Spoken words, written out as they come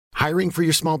Hiring for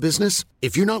your small business?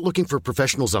 If you're not looking for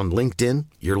professionals on LinkedIn,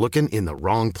 you're looking in the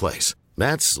wrong place.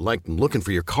 That's like looking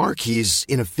for your car keys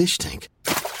in a fish tank.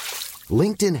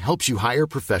 LinkedIn helps you hire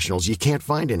professionals you can't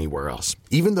find anywhere else,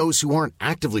 even those who aren't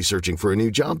actively searching for a new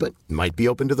job but might be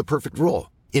open to the perfect role.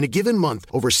 In a given month,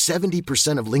 over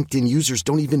 70% of LinkedIn users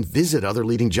don't even visit other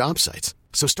leading job sites.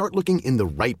 So start looking in the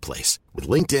right place. With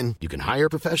LinkedIn, you can hire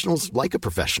professionals like a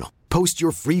professional. Post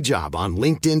your free job on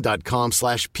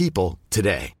linkedin.com/people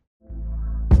today.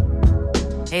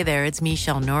 Hey there, it's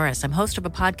Michelle Norris. I'm host of a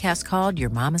podcast called Your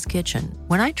Mama's Kitchen.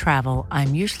 When I travel,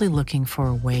 I'm usually looking for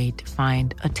a way to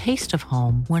find a taste of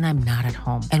home when I'm not at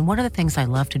home. And one of the things I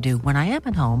love to do when I am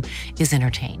at home is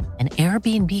entertain. And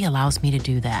Airbnb allows me to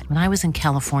do that. When I was in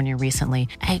California recently,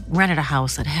 I rented a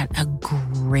house that had a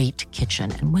great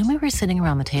kitchen. And when we were sitting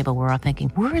around the table, we're all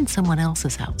thinking, we're in someone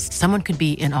else's house. Someone could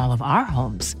be in all of our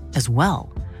homes as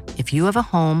well. If you have a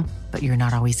home, but you're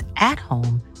not always at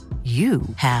home, you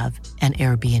have an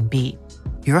Airbnb.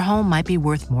 Your home might be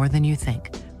worth more than you think.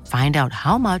 Find out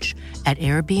how much at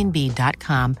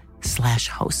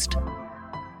airbnb.com/host.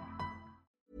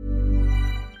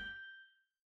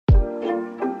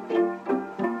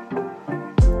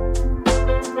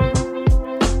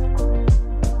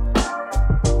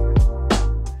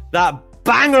 That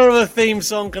banger of a theme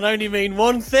song can only mean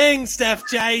one thing, Steph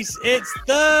Chase. It's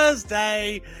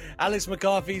Thursday. Alex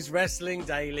McCarthy's Wrestling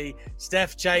Daily.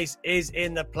 Steph Chase is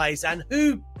in the place. And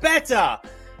who better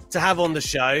to have on the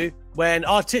show when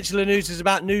our titular news is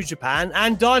about New Japan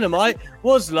and Dynamite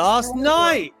was last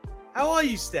night. How are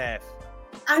you, Steph?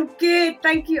 I'm good.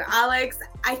 Thank you, Alex.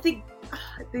 I think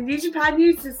the New Japan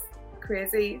news is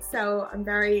crazy. So I'm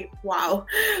very wow.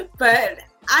 But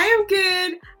I am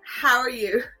good. How are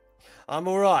you? I'm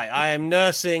all right. I am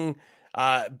nursing,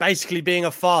 basically being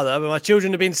a father, but my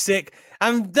children have been sick.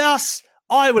 And thus,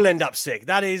 I will end up sick.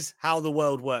 That is how the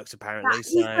world works, apparently. That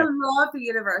is the law of the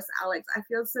universe, Alex. I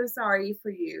feel so sorry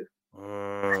for you.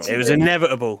 It was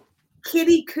inevitable.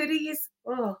 Kitty cooties.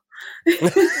 Oh.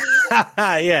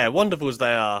 Yeah, wonderful as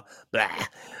they are.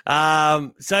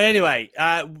 So anyway,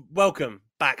 welcome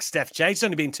back, Steph Chase. It's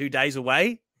only been 2 days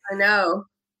away. I know.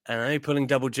 And I know pulling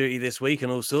double duty this week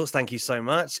and all sorts. Thank you so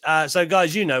much. So,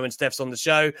 guys, you know when Steph's on the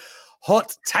show,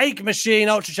 Hot Take Machine,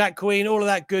 Ultra Chat Queen, all of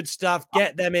that good stuff.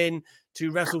 Get them in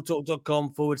to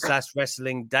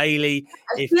WrestleTalk.com/wrestling daily.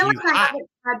 I feel like I haven't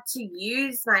had to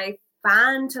use my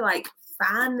fan to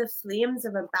fan the flames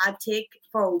of a bad take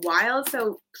for a while.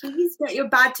 So please get your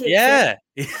bad takes in.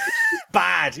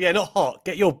 Bad. Yeah, not hot.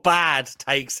 Get your bad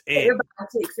takes in. Get your bad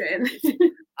takes in.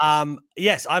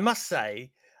 Yes, I must say,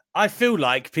 I feel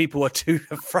like people are too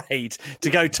afraid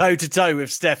to go toe-to-toe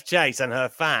with Steph Chase and her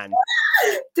fan.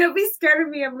 Don't be scared of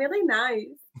me. I'm really nice.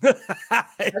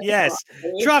 Yes,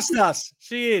 trust us.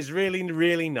 She is really,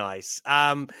 really nice.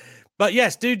 But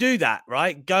yes, do that,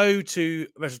 right? Go to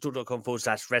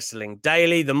WrestleTalk.com/wrestling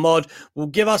daily. The mod will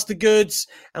give us the goods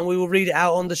and we will read it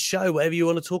out on the show, whatever you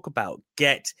want to talk about.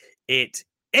 Get it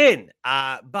in.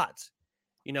 But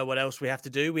you know what else we have to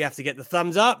do? We have to get the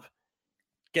thumbs up.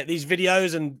 Get these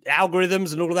videos and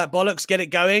algorithms and all of that bollocks, get it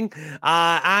going,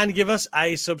 and give us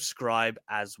a subscribe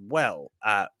as well.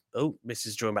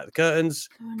 Mrs. drawing back the curtains.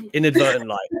 Inadvertent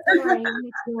light.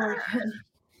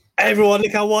 Everyone,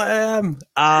 look how white I am.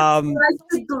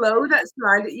 The glow that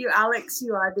surrounded you, Alex.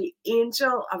 You are the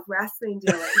angel of wrestling,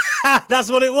 Dylan. That's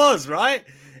what it was, right?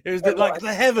 It was like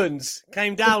the heavens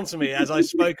came down to me as I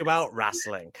spoke about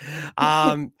wrestling.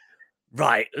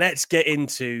 Right, let's get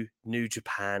into New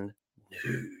Japan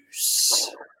news.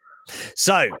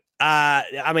 So,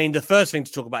 the first thing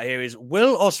to talk about here is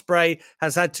Will Ospreay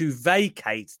has had to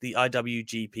vacate the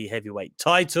IWGP Heavyweight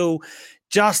title.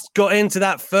 Just got into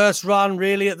that first run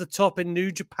really at the top in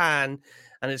New Japan,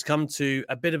 and it's come to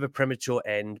a bit of a premature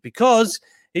end because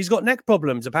he's got neck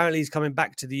problems. Apparently, he's coming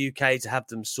back to the UK to have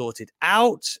them sorted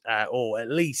out, or at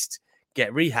least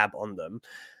get rehab on them.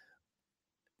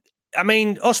 I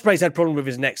mean, Ospreay's had problems with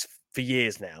his neck for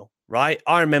years now, right?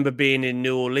 I remember being in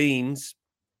New Orleans.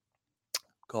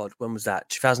 God, when was that?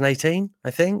 2018,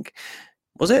 I think.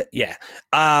 Was it? Yeah.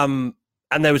 And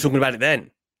they were talking about it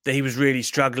then, that he was really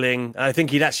struggling. I think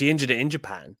he'd actually injured it in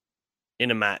Japan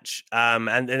in a match.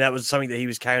 And that was something that he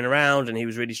was carrying around and he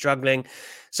was really struggling.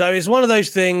 So it's one of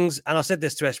those things, and I said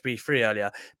this to SB3 earlier,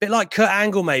 a bit like Kurt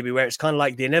Angle maybe, where it's kind of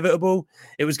like the inevitable.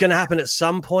 It was going to happen at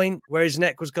some point where his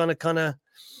neck was going to kind of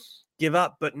give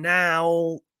up, but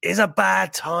now is a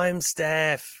bad time,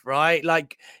 Steph, right?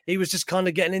 Like he was just kind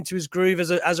of getting into his groove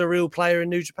as a real player in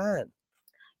New Japan.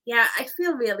 Yeah, I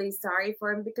feel really sorry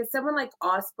for him because someone like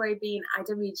Ospreay being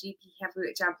IWGP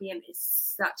Heavyweight Champion is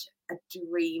such a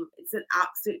dream. It's an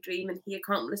absolute dream, and he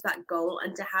accomplished that goal.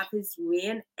 And to have his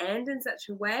reign end in such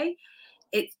a way,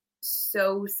 it's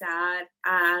so sad.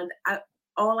 And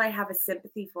all I have is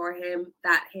sympathy for him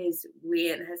that his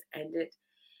reign has ended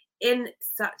in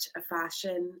such a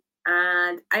fashion.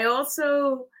 And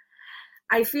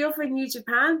I feel for New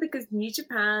Japan because New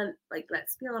Japan, like,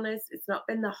 let's be honest, it's not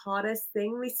been the hottest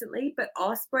thing recently, but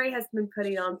Ospreay has been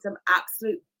putting on some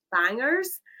absolute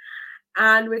bangers.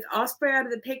 And with Ospreay out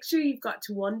of the picture, you've got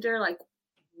to wonder, like,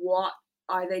 what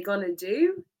are they going to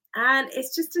do? And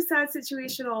it's just a sad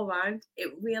situation all around.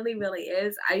 It really, really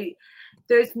is.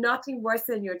 There's nothing worse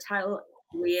than your title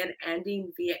reign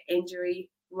ending via injury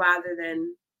rather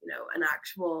than, an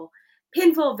actual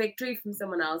pinfall victory from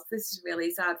someone else. This is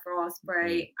really sad for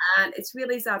Ospreay, and it's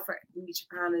really sad for New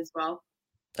Japan as well.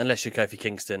 Unless you're Kofi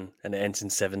Kingston and it ends in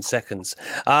 7 seconds.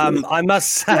 I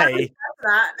must say,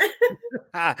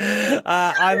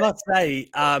 I must say,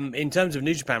 in terms of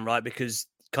New Japan, right, because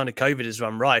kind of COVID has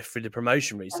run rife through the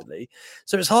promotion recently,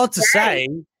 so it's hard to say.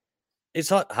 It's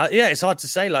hard, it's hard to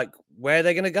say, like, where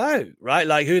they're going to go, right?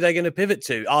 Like, who they're going to pivot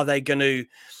to. Are they going to,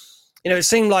 it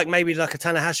seemed like maybe like a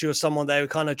Tanahashi or someone, they were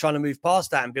kind of trying to move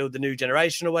past that and build the new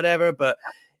generation or whatever. But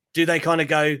do they kind of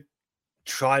go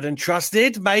tried and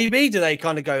trusted, maybe? Do they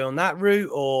kind of go on that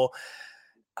route? Or,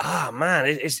 man,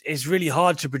 it's really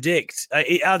hard to predict.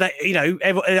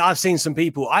 I've seen some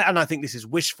people, and I think this is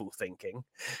wishful thinking,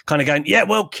 kind of going, yeah,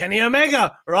 well, Kenny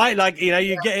Omega, right? Like,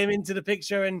 you get him into the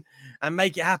picture and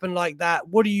make it happen like that.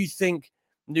 What do you think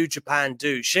New Japan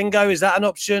do? Shingo, is that an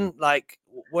option? Like,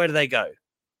 where do they go?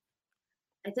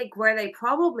 I think where they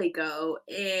probably go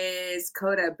is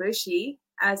Kota Ibushi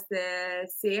as the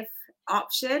safe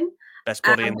option. Best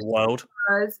body in the world.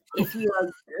 Because if you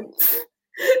are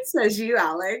says you,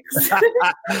 Alex.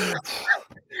 I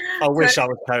wish I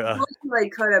was Kota.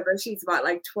 Like Kota Ibushi's about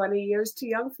like 20 years too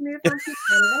young for me.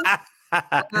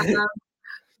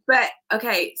 But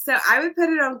okay, so I would put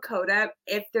it on Kota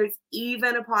if there's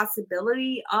even a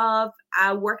possibility of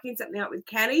working something out with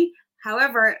Kenny.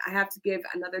 However, I have to give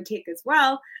another take as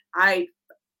well. I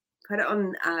put it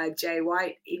on Jay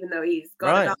White, even though he's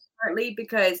got it up currently,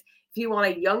 because if you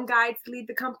want a young guy to lead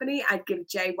the company, I'd give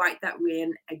Jay White that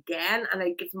reign again, and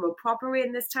I'd give him a proper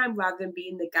reign this time rather than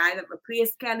being the guy that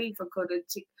replaced Kenny for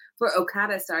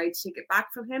Okada, to take it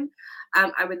back from him.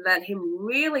 I would let him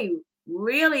really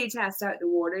test out the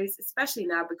waters, especially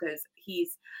now because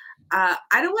he's I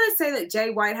don't want to say that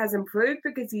Jay White has improved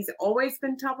because he's always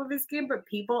been top of his game, but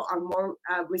people are more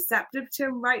receptive to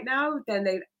him right now than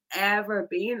they've ever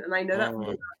been. And I know that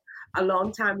for a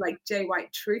long time, like Jay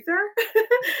White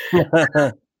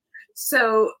truther.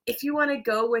 So if you want to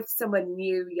go with someone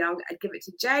new, young, I'd give it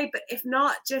to Jay. But if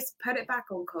not, just put it back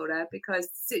on Kota because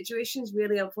the situation is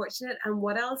really unfortunate. And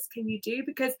what else can you do?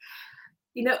 Because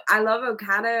I love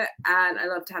Okada and I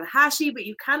love Tanahashi, but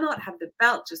you cannot have the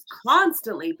belt just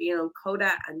constantly being on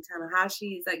Kota and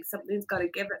Tanahashi. It's like something's got to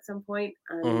give at some point.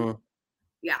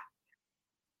 Yeah,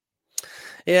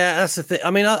 that's the thing.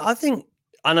 I mean, I think,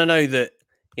 and I know that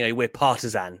we're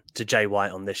partisan to Jay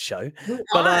White on this show,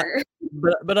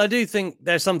 but I do think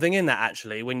there's something in that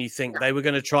actually. When you think they were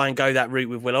going to try and go that route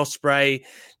with Will Ospreay,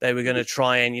 they were going to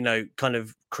try and kind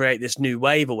of create this new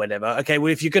wave or whatever. Okay,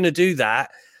 well, if you're going to do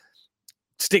that,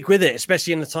 stick with it,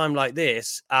 especially in a time like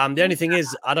this. The only thing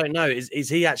is, I don't know, is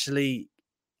he actually,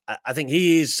 I think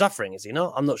he is suffering, is he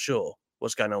not? I'm not sure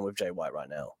what's going on with Jay White right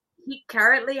now. He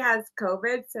currently has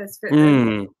COVID, says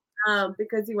Finley,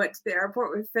 because he went to the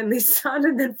airport with Finley's son,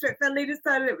 and then Finley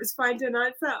decided it was fine to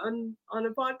announce that on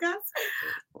a podcast.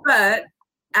 But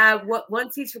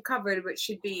once he's recovered, which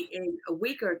should be in a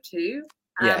week or two,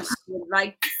 I would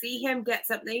like to see him get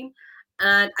something.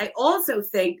 And I also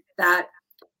think that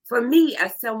for me,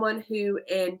 as someone who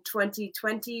in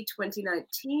 2020,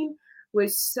 2019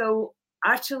 was so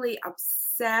utterly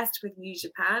obsessed with New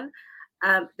Japan,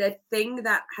 the thing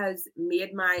that has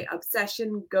made my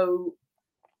obsession go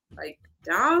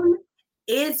down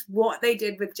is what they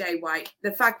did with Jay White.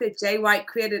 The fact that Jay White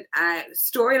created a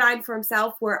storyline for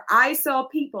himself where I saw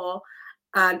people,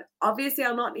 and obviously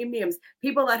I'll not name names,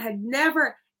 people that had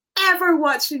never ever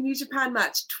watched a New Japan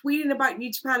match tweeting about New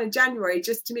Japan in January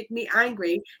just to make me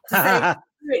angry to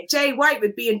say Jay White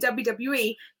would be in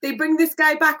WWE. They bring this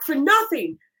guy back for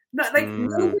nothing. No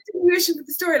continuation with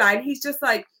the storyline. He's just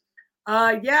like,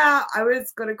 I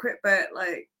was gonna quit, but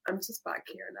I'm just back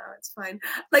here now. It's fine.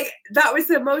 That was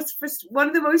one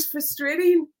of the most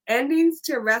frustrating endings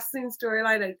to a wrestling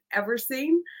storyline I've ever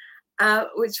seen.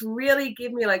 which really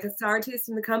gave me like a sour taste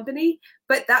in the company.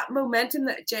 But that momentum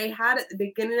that Jay had at the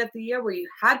beginning of the year, where you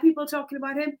had people talking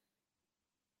about him,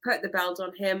 put the belt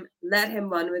on him, let him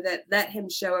run with it, let him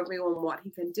show everyone what he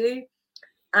can do.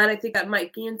 And I think that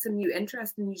might gain some new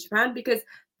interest in New Japan, because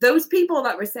those people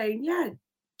that were saying, yeah,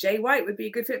 Jay White would be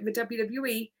a good fit for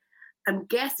WWE, I'm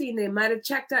guessing they might have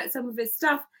checked out some of his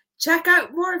stuff. Check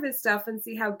out more of his stuff and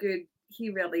see how good he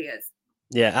really is.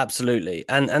 Yeah, absolutely.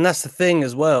 And that's the thing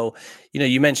as well. You know,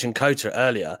 you mentioned Kota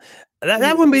earlier.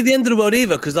 That wouldn't be the end of the world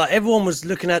either, because like everyone was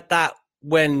looking at that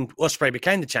when Ospreay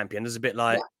became the champion as a bit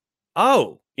like,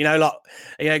 oh, you know, like,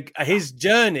 you know, his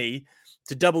journey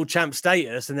to double champ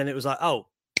status, and then it was like, oh,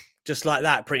 just like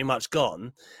that, pretty much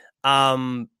gone.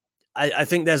 I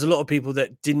think there's a lot of people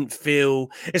that didn't feel,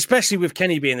 especially with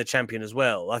Kenny being the champion as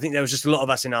well. I think there was just a lot of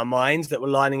us in our minds that were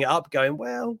lining it up going,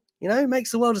 well, you know, it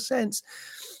makes a world of sense.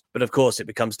 But of course it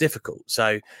becomes difficult.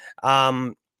 So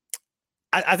I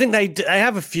think they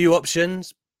have a few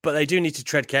options, but they do need to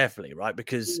tread carefully, right?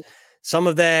 Because some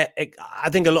of I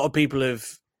think a lot of people have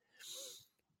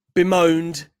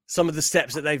bemoaned some of the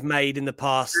steps that they've made in the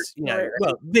past, you know,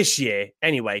 well, this year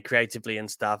anyway, creatively and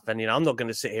stuff. And, you know, I'm not going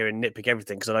to sit here and nitpick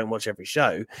everything because I don't watch every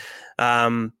show. You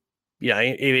know,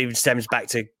 it even stems back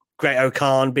to Great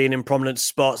O'Khan being in prominent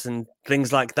spots and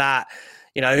things like that.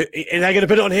 You know, are they going to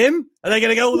put it on him? Are they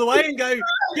going to go all the way and go,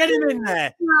 get him in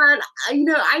there? You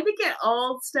know, I think it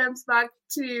all stems back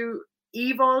to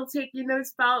Evil taking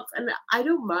those belts, and I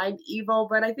don't mind Evil,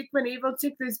 but I think when Evil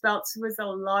took those belts, there was a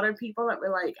lot of people that were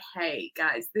like, "Hey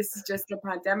guys, this is just a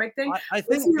pandemic thing." I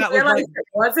think that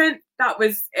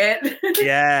was it.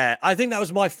 Yeah, I think that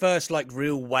was my first like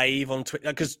real wave on Twitter,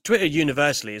 because Twitter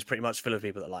universally is pretty much full of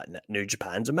people that like New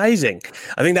Japan's amazing.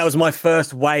 I think that was my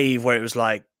first wave where it was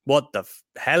like, what the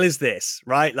hell is this?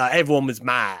 Right? Like everyone was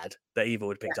mad that Evil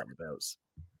had picked up the belts.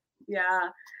 Yeah.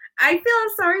 I feel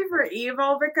sorry for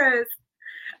Evil because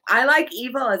I like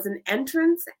Evil as an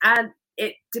entrance, and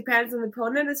it depends on the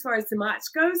opponent as far as the match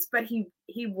goes, but he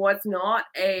was not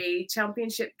a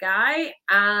championship guy.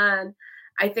 And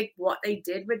I think what they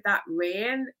did with that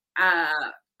reign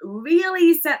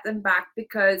really set them back,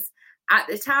 because at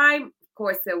the time, of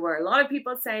course, there were a lot of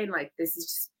people saying like, this is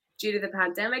just due to the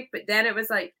pandemic, but then it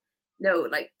was like, no,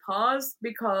 like pause,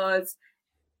 because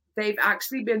they've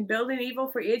actually been building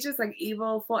Evil for ages. Like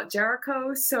Evil fought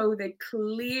Jericho, so they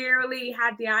clearly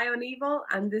had the eye on Evil,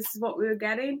 and this is what we were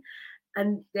getting.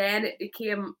 And then it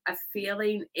became a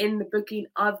feeling in the booking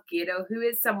of Gedo, who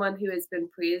is someone who has been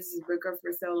praised as a booker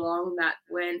for so long, that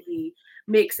when he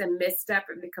makes a misstep,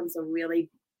 it becomes a really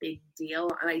big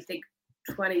deal. And I think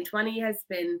 2020 has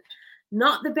been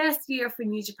not the best year for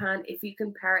New Japan if you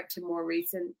compare it to more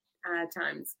recent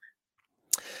times.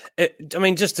 I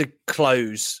mean, just to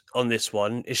close on this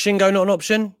one, is Shingo not an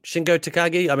option? Shingo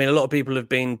Takagi? I mean, a lot of people have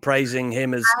been praising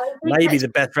him as maybe the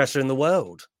best wrestler in the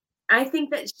world. I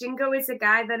think that Shingo is a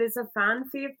guy that is a fan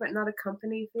fave, but not a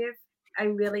company fave. I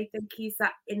really think he's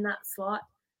in that slot.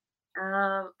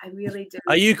 I really do.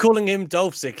 Are you calling him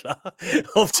Dolph Ziggler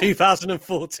of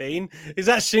 2014? Is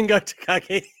that Shingo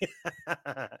Takagi?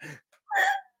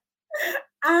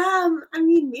 I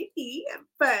mean, maybe,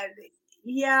 but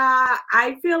yeah,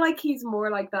 I feel like he's more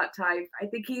like that type. I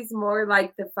think he's more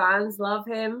like the fans love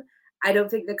him. I don't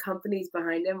think the company's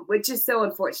behind him, which is so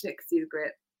unfortunate because he's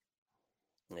great.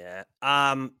 Yeah.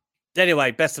 Anyway,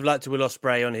 best of luck to Will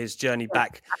Ospreay on his journey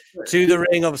back to the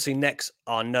ring. Obviously, necks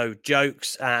are no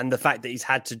jokes, and the fact that he's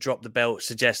had to drop the belt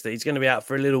suggests that he's going to be out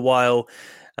for a little while,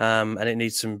 and it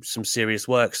needs some serious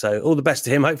work. So, all the best to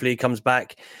him. Hopefully, he comes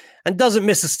back and doesn't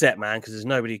miss a step, man, because there's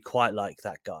nobody quite like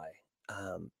that guy.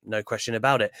 No question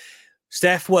about it.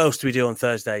 Steph, what else do we do on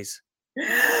Thursdays?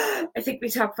 I think we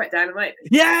talk about Dynamite.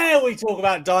 Yeah, we talk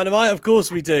about Dynamite. Of course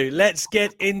we do. Let's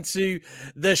get into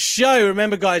the show.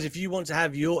 Remember, guys, if you want to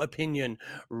have your opinion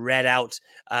read out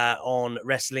on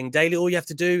Wrestling Daily, all you have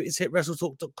to do is hit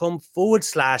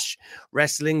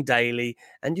WrestleTalk.com/Wrestling Daily.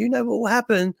 And you know what will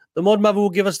happen. The Mod Mother will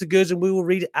give us the goods and we will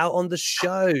read it out on the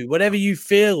show. Whatever you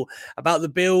feel about the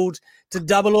build to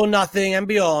Double or Nothing and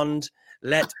beyond,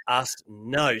 let us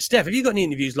know. Steph, have you got any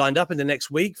interviews lined up in the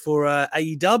next week for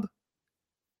AEW?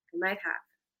 I might have.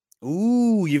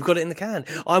 Ooh, you've got it in the can.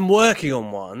 I'm working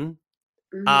on one,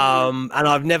 and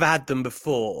I've never had them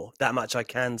before. That much I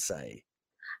can say.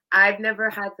 I've never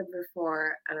had them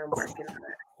before, and I'm working on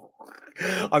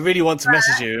it. I really want to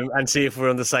message you and see if we're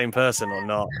on the same person or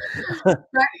not. But,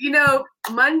 you know,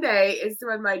 Monday is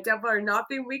when my Double or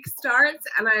Nothing week starts,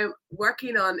 and I'm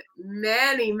working on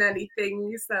many, many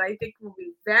things that I think will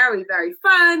be very, very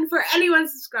fun for anyone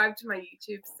subscribed to my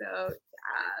YouTube. So,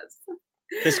 yes.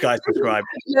 This guy's subscribed.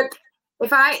 Look,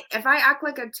 If I act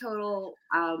like a total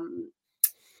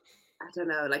I don't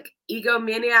know, like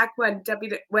egomaniac when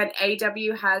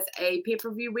AEW has a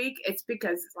pay-per-view week, it's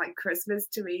because it's like Christmas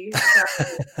to me. So,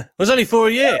 it was only for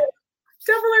a year.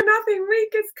 Double or Nothing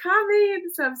week is coming,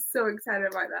 so I'm so excited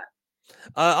about that.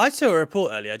 I saw a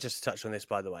report earlier, just to touch on this,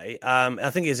 by the way.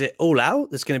 I think, is it All Out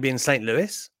that's going to be in St.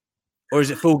 Louis? Or is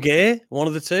it Full Gear? One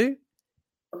of the two?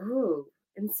 Oh,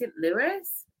 in St. Louis?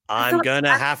 I'm going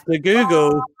to have to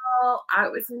Google. I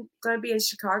was going to be in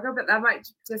Chicago, but that might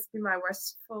just be my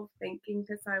wishful thinking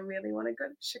because I really want to go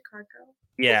to Chicago.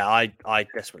 Yeah, I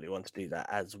desperately want to do that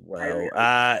as well.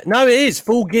 No, it is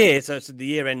Full Gear. So it's the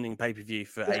year-ending pay-per-view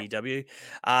for AEW.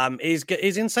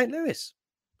 Is in St. Louis.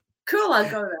 Cool, I'll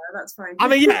go there. That's fine. I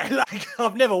mean, yeah, like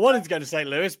I've never wanted to go to St.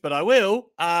 Louis, but I will.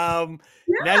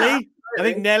 Nelly, I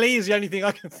think Nelly is the only thing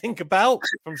I can think about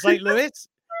from St. Louis.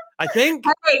 I think.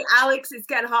 Hey, Alex, it's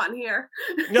getting hot in here.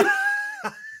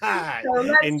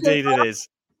 So indeed, it is.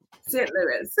 St.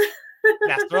 Louis.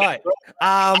 That's right.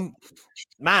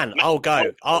 Man, I'll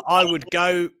go. I would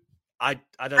go. I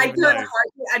don't even know.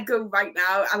 I'd go right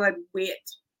now and I'd wait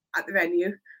at the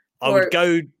venue. I would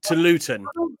go to Luton.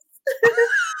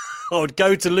 I would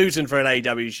go to Luton for an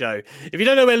AEW show. If you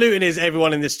don't know where Luton is,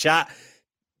 everyone in this chat,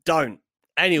 don't.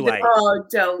 Anyway. Oh,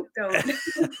 don't.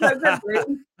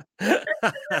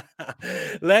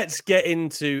 Let's get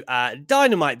into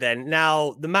Dynamite then.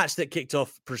 Now, the match that kicked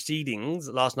off proceedings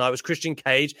last night was Christian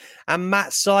Cage and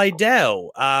Matt Sydal.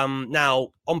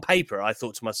 Now, on paper, I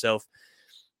thought to myself,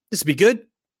 this would be good,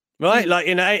 right? Like,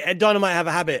 Dynamite have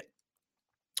a habit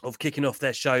of kicking off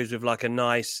their shows with like a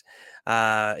nice,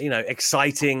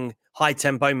 exciting,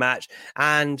 high-tempo match.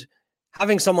 And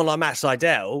having someone like Matt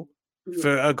Sydal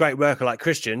for a great worker like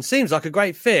Christian seems like a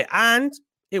great fit. And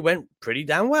it went pretty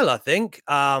damn well, I think.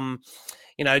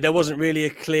 There wasn't really a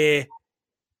clear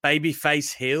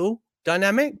babyface heel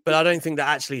dynamic, but I don't think that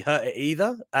actually hurt it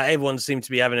either. Everyone seemed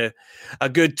to be having a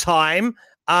good time.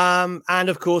 And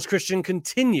of course, Christian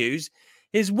continues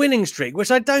his winning streak, which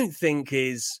I don't think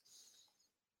is...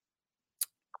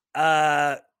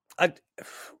 I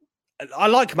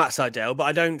like Matt Sydal, but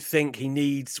I don't think he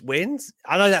needs wins.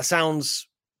 I know that sounds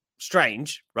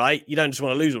strange, right? You don't just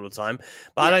want to lose all the time,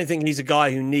 but I don't think he's a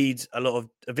guy who needs a lot of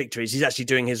victories. He's actually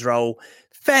doing his role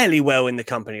fairly well in the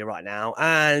company right now.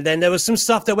 And then there was some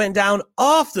stuff that went down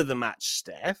after the match,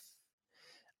 Steph,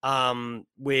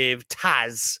 with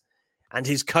Taz and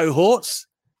his cohorts.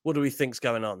 What do we think's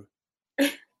going on?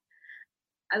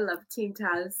 I love Team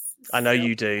Taz. I know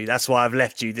you do. That's why I've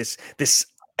left you this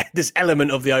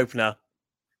element of the opener.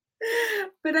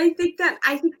 But I think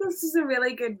this is a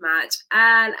really good match.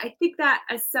 And I think that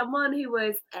as someone who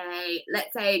was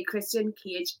let's say, Christian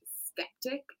Cage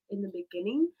skeptic in the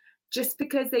beginning, just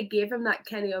because they gave him that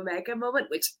Kenny Omega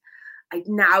moment, which I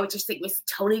now just think was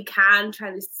Tony Khan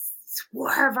trying to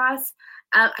swerve us.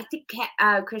 I think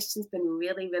Christian's been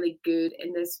really, really good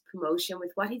in this promotion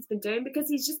with what he's been doing because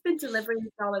he's just been delivering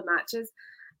solid matches.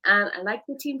 And I like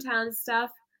the Team Talent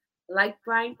stuff. I like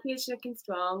Brian Cage looking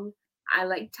strong. I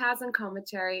like Taz on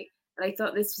commentary. And I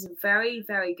thought this was a very,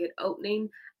 very good opening.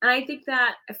 And I think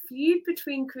that a feud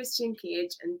between Christian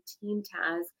Cage and Team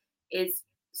Taz is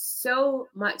so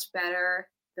much better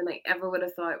than I ever would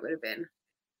have thought it would have been.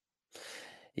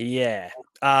 Yeah.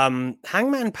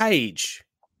 Hangman Page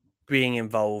being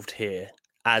involved here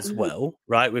as well,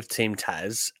 right, with Team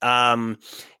Taz.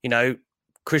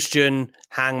 Christian,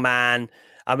 Hangman.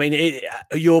 I mean,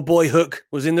 your boy Hook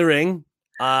was in the ring,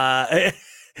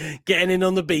 getting in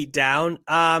on the beatdown.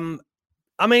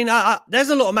 There's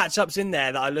a lot of matchups in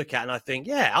there that I look at and I think,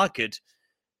 yeah, I could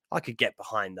get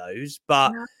behind those.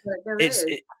 But is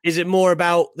it more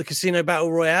about the Casino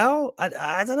Battle Royale?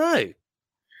 I don't know.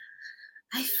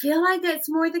 I feel like it's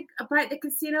more about the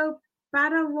Casino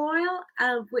Battle Royal,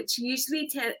 which usually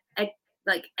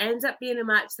ends up being a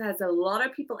match that has a lot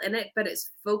of people in it, but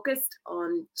it's focused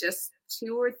on just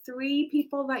 2 or 3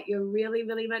 people that you're really,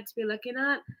 really meant to be looking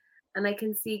at. And I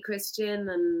can see Christian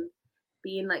and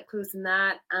being like closing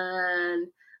that, and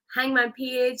Hangman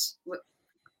Page, we're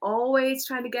always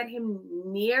trying to get him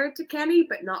near to Kenny,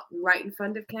 but not right in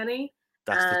front of Kenny.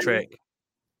 That's the trick.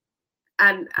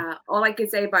 And all I can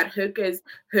say about Hook is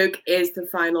the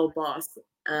final boss.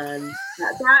 And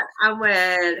that's that. And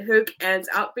when Hook ends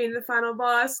up being the final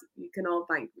boss, you can all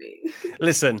thank me.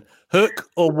 Listen, Hook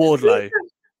or Wardlow?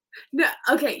 No,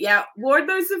 okay, yeah.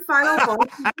 Wardlow's the final boss.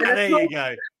 There you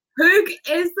go. Hook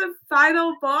is the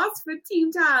final boss for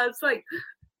Team Taz. Like,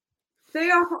 they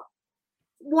are.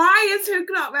 Why is Hook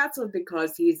not wrestled?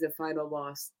 Because he's the final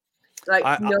boss. Like,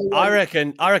 I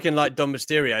reckon, like Dom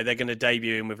Mysterio, they're going to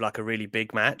debut him with like a really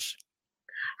big match.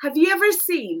 Have you ever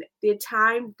seen the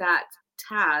time that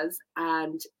Taz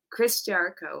and Chris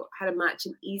Jericho had a match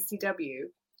in ECW,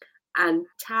 and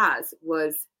Taz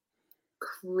was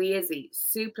crazy,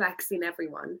 suplexing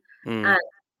everyone, and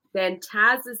then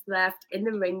Taz is left in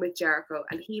the ring with Jericho,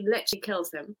 and he literally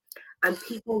kills him, and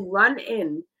people run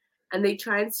in, and they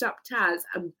try and stop Taz,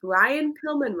 and Brian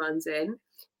Pillman runs in.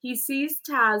 He sees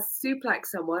Taz suplex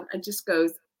someone and just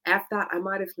goes, F that, I'm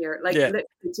out of here, literally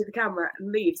to the camera,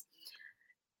 and leaves.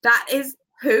 That is,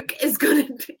 Hook is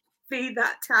going to be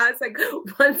that Taz. Like,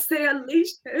 once they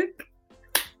unleash Hook,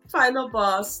 final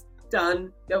boss,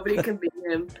 done. Nobody can beat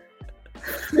him.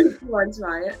 One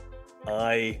try it.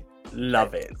 I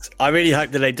love it. I really hope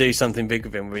that they do something big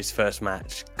with him with his first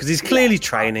match, because he's clearly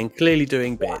training, clearly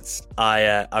doing bits.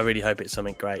 I really hope it's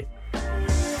something great.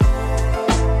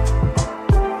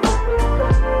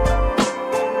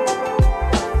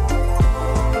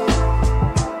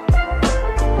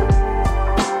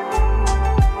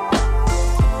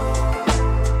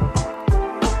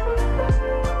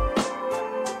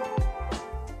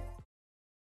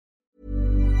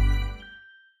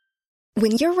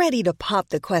 When you're ready to pop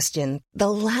the question, the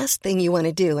last thing you want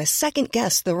to do is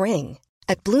second-guess the ring.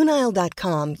 At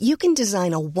BlueNile.com, you can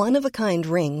design a one-of-a-kind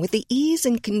ring with the ease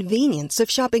and convenience of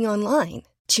shopping online.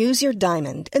 Choose your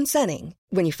diamond and setting.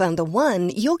 When you find the one,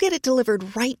 you'll get it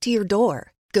delivered right to your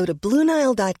door. Go to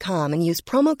BlueNile.com and use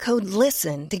promo code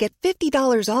LISTEN to get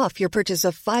 $50 off your purchase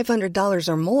of $500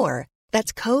 or more.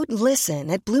 That's code LISTEN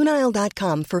at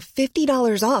BlueNile.com for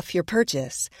 $50 off your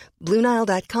purchase.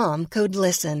 BlueNile.com, code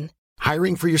LISTEN.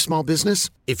 Hiring for your small business?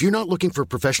 If you're not looking for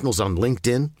professionals on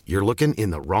LinkedIn, you're looking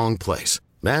in the wrong place.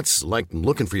 That's like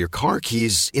looking for your car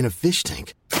keys in a fish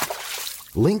tank.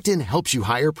 LinkedIn helps you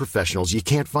hire professionals you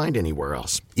can't find anywhere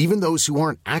else, even those who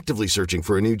aren't actively searching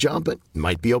for a new job but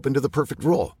might be open to the perfect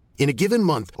role. In a given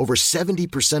month, over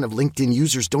 70% of LinkedIn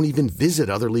users don't even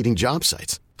visit other leading job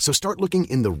sites. So start looking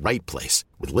in the right place.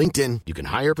 With LinkedIn, you can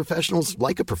hire professionals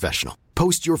like a professional.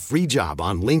 Post your free job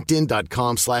on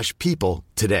linkedin.com/people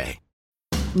today.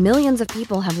 Millions of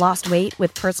people have lost weight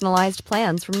with personalized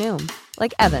plans from Noom.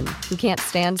 Like Evan, who can't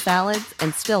stand salads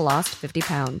and still lost 50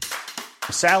 pounds.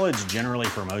 Salads generally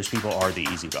for most people are the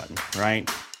easy button, right?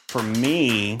 For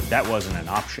me, that wasn't an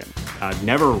option. I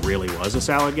never really was a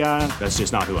salad guy. That's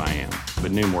just not who I am.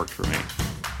 But Noom worked for me.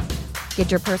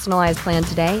 Get your personalized plan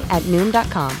today at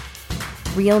Noom.com.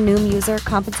 Real Noom user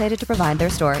compensated to provide their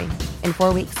story. In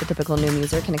 4 weeks, the typical Noom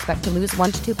user can expect to lose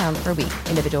 1 to 2 pounds per week.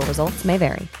 Individual results may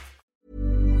vary.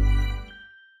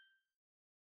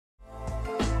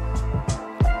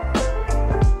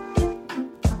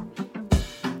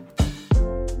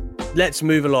 Let's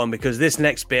move along, because this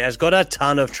next bit has got a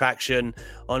ton of traction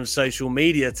on social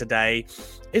media today.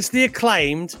 It's the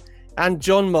Acclaimed and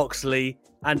Jon Moxley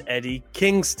and Eddie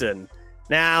Kingston.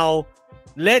 Now,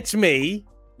 let me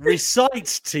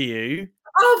recite to you.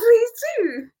 Oh,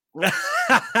 please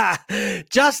do.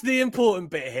 Just the important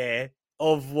bit here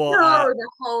of what. No, the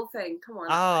whole thing. Come on.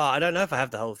 I don't know if I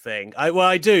have the whole thing.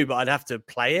 I do, but I'd have to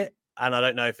play it, and I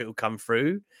don't know if it will come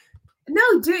through.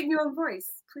 No, do it in your own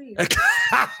voice, please.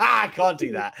 I can't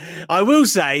do that. I will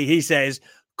say, he says,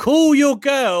 call your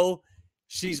girl.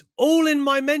 She's all in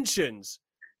my mentions,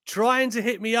 trying to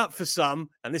hit me up for some.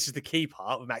 And this is the key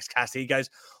part with Max Cassidy. He goes,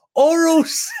 oral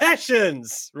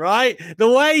sessions, right? The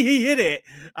way he hit it.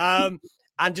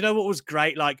 And you know what was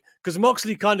great? Like, because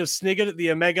Moxley kind of sniggered at the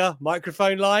Omega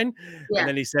microphone line. Yeah. And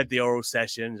then he said the oral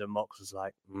sessions, and Mox was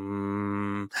like,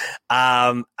 And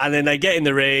then they get in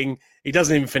the ring. He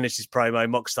doesn't even finish his promo.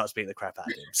 Mox starts beating the crap out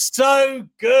of him. So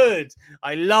good.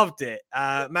 I loved it.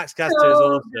 Max Caster is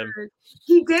awesome. Good.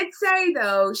 He did say,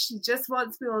 though, she just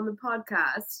wants me on the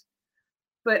podcast.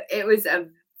 But it was a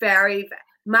very...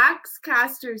 Max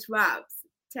Caster's raps,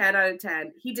 10 out of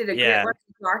 10. He did a great work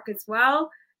with Clark as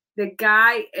well. The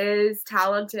guy is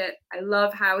talented. I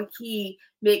love how he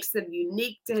makes them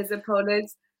unique to his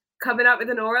opponents. Coming up with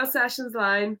an oral sessions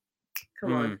line.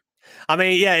 Come on. I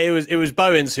mean, yeah, it was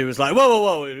Bowens who was like,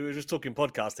 whoa, we were just talking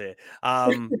podcast here.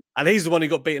 And he's the one who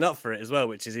got beaten up for it as well,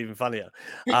 which is even funnier.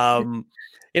 I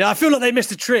feel like they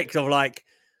missed a trick of like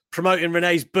promoting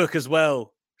Renee's book as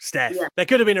well, Steph. Yeah. There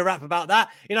could have been a rap about that.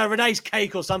 Renee's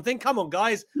cake or something. Come on,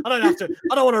 guys. I don't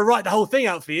want to write the whole thing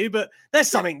out for you, but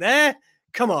there's something there.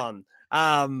 Come on.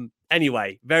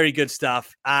 Anyway, very good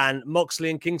stuff. And Moxley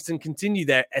and Kingston continue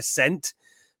their ascent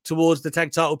towards the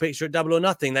tag title picture at Double or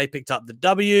Nothing. They picked up the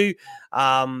W.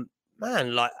 I've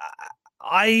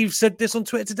said this on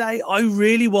Twitter today. I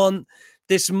really want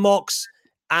this Mox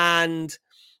and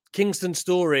Kingston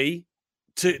story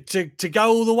to go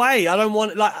all the way. I don't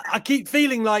want, I keep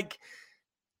feeling like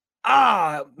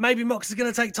maybe Mox is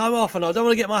going to take time off, and I don't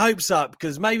want to get my hopes up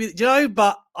because maybe,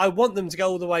 but I want them to go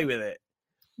all the way with it.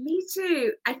 Me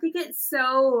too. I think it's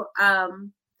so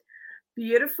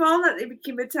beautiful that they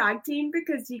became a tag team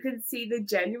because you can see the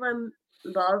genuine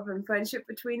love and friendship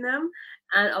between them.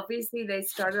 And obviously they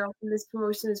started off in this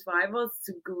promotion as rivals. It's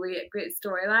a great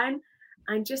storyline.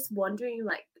 I'm just wondering,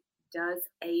 like, does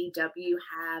AEW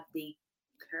have the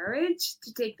courage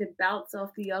to take the belts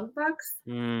off the Young Bucks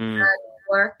and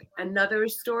work another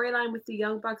storyline with the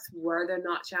Young Bucks where they're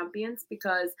not champions?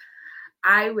 Because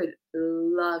I would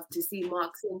love to see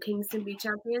Moxley and Kingston be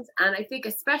champions. And I think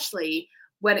especially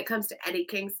when it comes to Eddie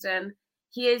Kingston,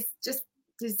 he is just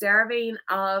deserving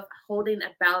of holding a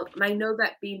belt. And I know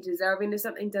that being deserving of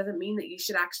something doesn't mean that you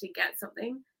should actually get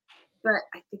something. But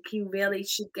I think he really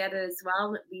should get it as well.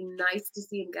 And it'd be nice to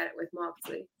see him get it with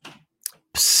Moxley.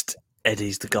 Psst,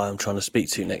 Eddie's the guy I'm trying to speak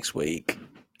to next week.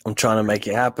 I'm trying to make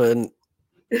it happen.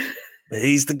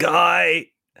 He's the guy.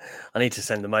 I need to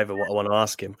send them over what I want to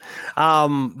ask him.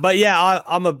 But yeah,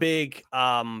 I'm a big,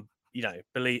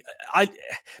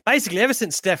 basically ever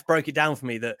since Steph broke it down for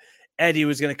me that Eddie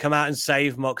was going to come out and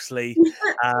save Moxley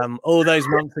all those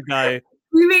months ago.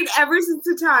 You mean ever since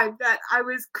the time that I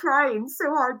was crying so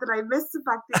hard that I missed the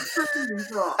fact that he was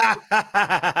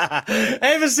wrong?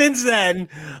 Ever since then,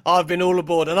 I've been all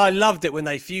aboard, and I loved it when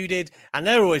they feuded, and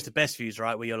they're always the best feuds,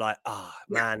 right? Where you're like,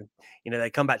 man, they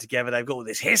come back together, they've got all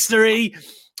this history.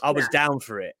 I was down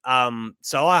for it.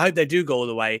 So I hope they do go all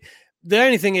the way. The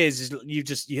only thing is you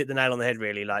hit the nail on the head,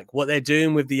 really. Like what they're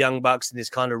doing with the Young Bucks and this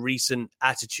kind of recent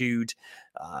attitude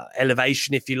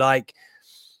elevation, if you like.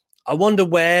 I wonder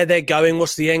where they're going.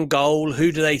 What's the end goal?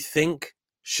 Who do they think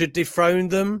should dethrone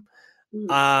them?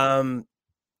 Because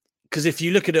if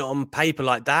you look at it on paper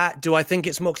like that, do I think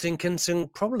it's Moxley and Kingston?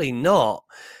 Probably not.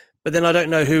 But then I don't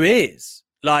know who is.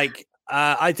 Like,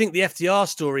 I think the FTR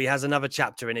story has another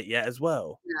chapter in it yet as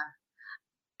well.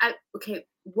 Yeah. Okay.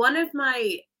 One of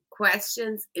my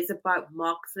questions is about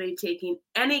Moxley taking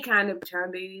any kind of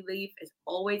paternity leave is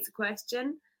always a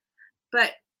question.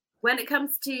 But when it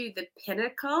comes to the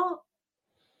Pinnacle,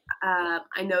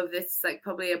 I know this is like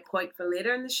probably a point for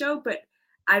later in the show, but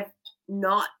I've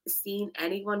not seen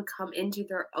anyone come into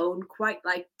their own quite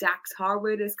like Dax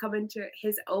Harwood has come into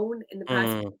his own in the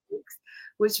past few weeks,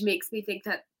 which makes me think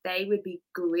that they would be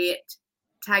great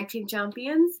tag team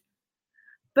champions.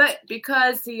 But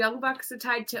because the Young Bucks are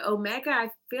tied to Omega, I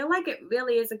feel like it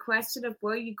really is a question of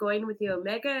where you're going with the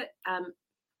Omega,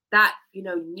 that,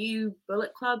 new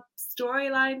Bullet Club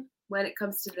storyline when it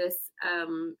comes to this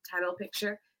title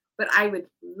picture. But I would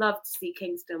love to see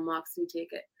Kingston and Moxley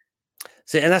take it.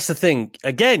 See, and that's the thing.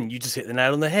 Again, you just hit the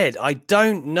nail on the head. I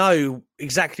don't know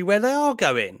exactly where they are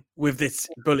going with this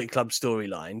Bullet Club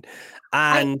storyline.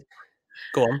 And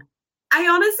go on. I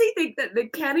honestly think that the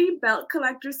Kenny Belt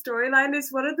Collector storyline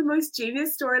is one of the most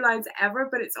genius storylines ever,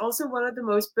 but it's also one of the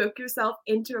most book yourself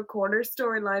into a corner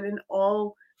storyline in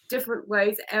all different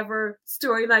ways ever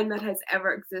storyline that has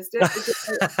ever existed.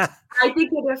 I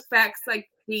think it affects like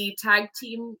the tag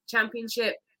team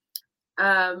championship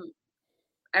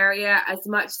area as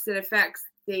much as it affects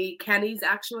the Kenny's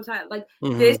actual title. Like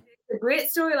this is a great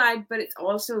storyline, but it's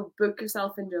also book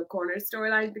yourself into a corner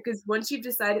storyline because once you've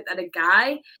decided that a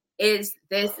guy is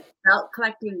this belt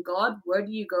collecting god, where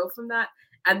do you go from that?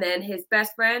 And then his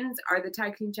best friends are the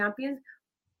tag team champions.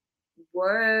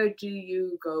 Where do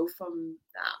you go from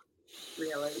that?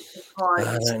 Really?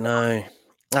 I don't know.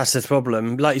 That's the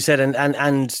problem. Like you said,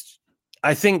 and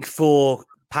I think for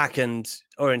Pac and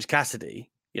Orange Cassidy,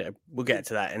 we'll get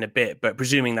to that in a bit, but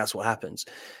presuming that's what happens,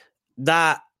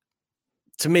 that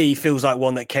to me feels like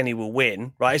one that Kenny will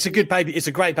win, right? It's a good it's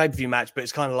a great pay-per-view match, but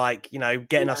it's kind of like,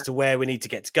 getting us to where we need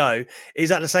to go. Is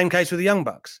that the same case with the Young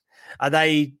Bucks?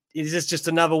 Is this just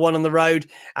another one on the road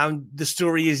and the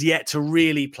story is yet to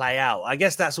really play out? I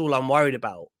guess that's all I'm worried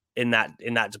about in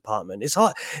that department. It's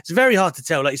hard. It's very hard to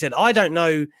tell. Like you said, I don't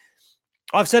know.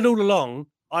 I've said all along,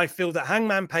 I feel that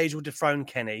Hangman Page will dethrone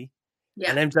Kenny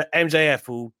and MJF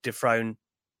will dethrone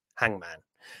Hangman.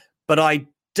 But I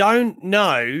don't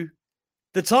know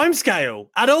the time scale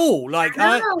at all. Like,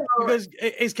 because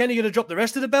is Kenny going to drop the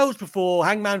rest of the belts before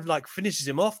Hangman finishes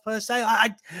him off per se?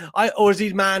 Or is he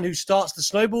the man who starts the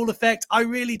snowball effect? I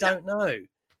really don't know.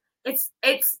 It's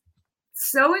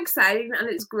so exciting, and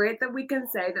it's great that we can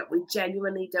say that we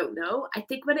genuinely don't know. I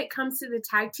think when it comes to the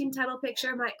tag team title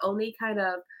picture, my only kind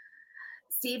of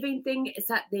saving thing is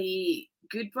that the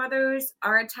Good Brothers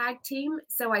are a tag team.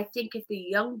 So I think if the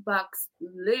Young Bucks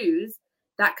lose,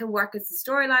 that can work as the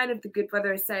storyline of the Good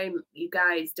Brothers saying, you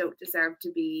guys don't deserve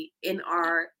to be in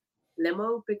our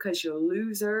limo because you're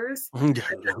losers.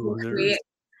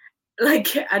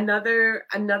 like another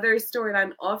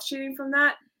storyline offshooting from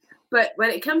that. But when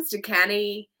it comes to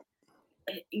Kenny,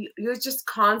 you're just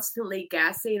constantly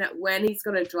guessing at when he's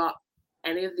going to drop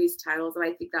any of these titles, and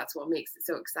I think that's what makes it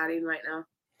so exciting right now.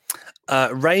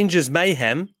 Rangers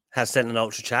Mayhem has sent an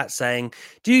ultra chat saying,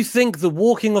 do you think the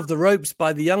walking of the ropes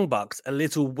by the Young Bucks, a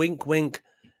little wink wink,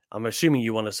 I'm assuming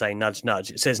you want to say nudge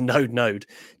nudge, it says node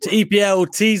to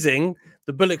EPL teasing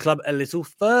the Bullet Club a little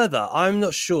further? I'm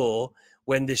not sure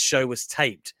when this show was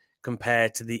taped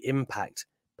compared to the Impact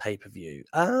pay-per-view.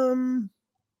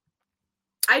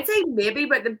 I'd say maybe,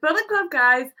 but the Bullet Club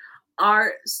guys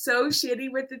are so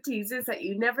shitty with the teases that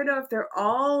you never know if they're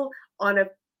all on a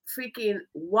freaking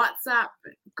WhatsApp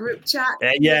group chat.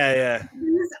 Yeah.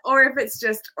 Or if it's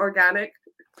just organic.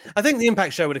 I think the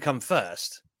Impact show would have come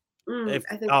first,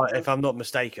 if I'm not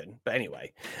mistaken. But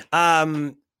anyway,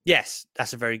 yes,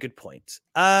 that's a very good point.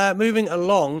 Moving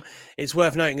along, it's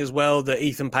worth noting as well that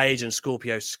Ethan Page and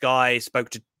Scorpio Sky spoke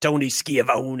to Tony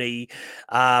Schiavone,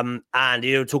 and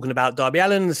talking about Darby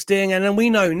Allin and Sting. And then we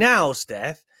know now,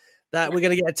 Steph, that we're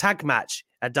going to get a tag match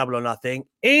at Double or Nothing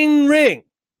in ring.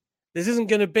 This isn't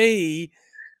going to be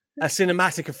a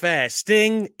cinematic affair.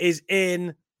 Sting is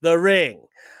in the ring.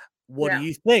 What do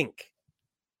you think?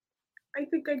 I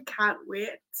think I can't wait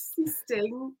to see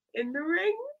Sting in the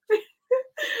ring.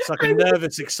 It's like a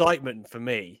nervous excitement for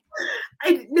me.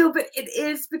 I know, but it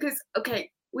is because, okay,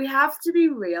 we have to be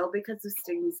real because of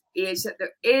Sting's age, that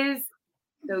there is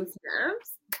those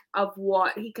nerves of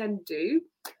what he can do.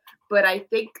 But I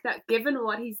think that given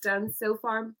what he's done so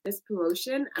far in this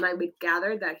promotion, and I would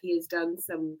gather that he has done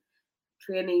some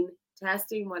training,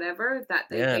 testing, whatever, that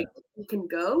they think he can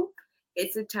go.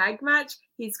 It's a tag match.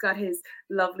 He's got his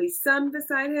lovely son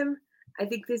beside him. I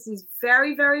think this is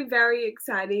very, very, very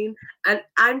exciting. And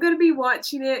I'm going to be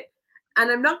watching it. And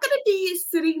I'm not going to be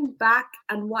sitting back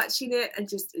and watching it and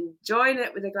just enjoying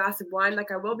it with a glass of wine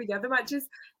like I will be the other matches.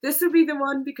 This will be the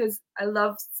one because I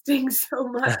love Sting so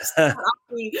much. I'll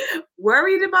be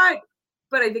worried about,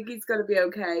 but I think he's going to be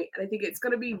okay. And I think it's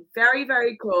going to be very,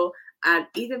 very cool. And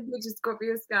Ethan Page and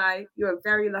Scorpio Sky, you're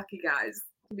very lucky guys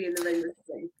to be in the ring with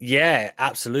Sting. Yeah,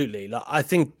 absolutely. Like, I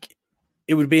think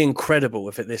it would be incredible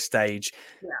if at this stage,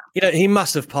 he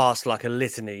must have passed like a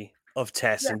litany of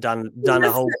tests and done a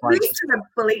whole bunch.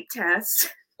 A bleep test.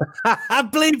 A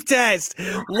bleep test.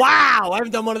 Wow, I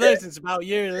haven't done one of those since about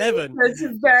year 11. That's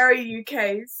a very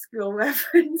UK school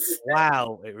reference.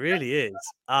 Wow, it really is.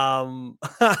 I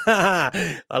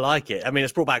like it. I mean,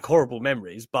 it's brought back horrible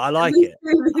memories, but I like it.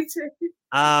 Me too.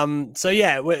 So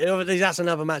yeah, that's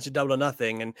another match of Double or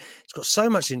Nothing, and it's got so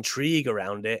much intrigue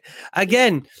around it.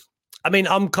 Again, I mean,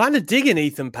 I'm kind of digging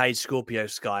Ethan Page, Scorpio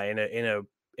Sky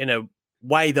in a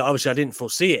way that obviously I didn't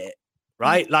foresee it,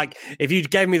 right? Like if you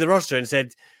gave me the roster and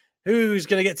said who's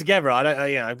going to get together, I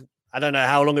don't know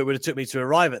how long it would have took me to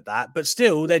arrive at that, but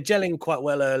still they're gelling quite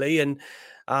well early. And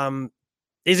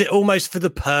is it almost for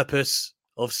the purpose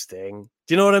of Sting?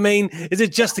 Do you know what I mean? Is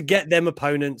it just to get them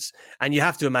opponents? And you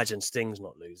have to imagine Sting's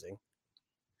not losing.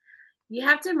 You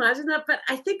have to imagine that, but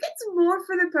I think it's more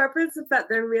for the purpose of that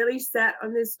they're really set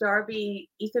on this Darby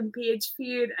Ethan Page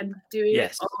feud and doing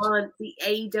it on the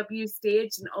AEW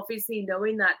stage, and obviously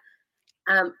knowing that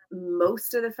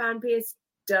most of the fan base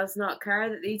does not care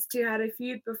that these two had a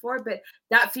feud before, but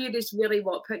that feud is really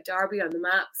what put Darby on the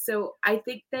map. So I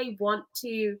think they want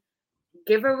to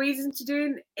give a reason to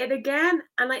do it again,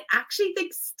 and I actually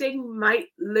think Sting might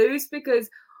lose, because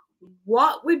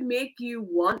what would make you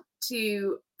want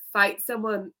to fight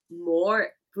someone more,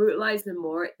 brutalize them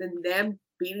more than them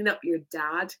beating up your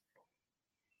dad?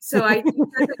 So I think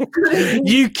that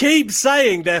you keep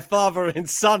saying their father and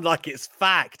son like it's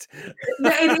fact.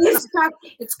 Yeah, it is fact.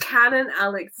 It's canon,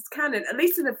 Alex. It's canon. At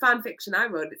least in the fan fiction I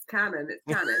wrote, it's canon. It's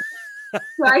canon.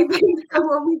 So I think that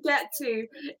when we get to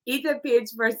Ethan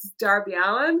Page versus Darby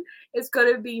Allin, it's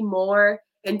going to be more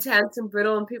intense and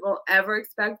brutal than people ever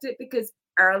expect it, because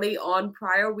early on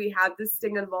prior we had this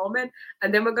Sting involvement,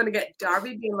 and then we're going to get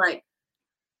Darby being like,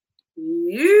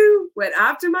 you went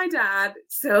after my dad,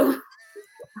 so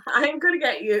I'm going to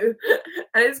get you,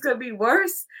 and it's going to be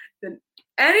worse than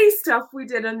any stuff we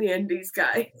did on the Indies,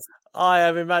 guys. I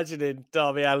am imagining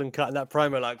Darby Allin cutting that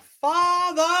promo like,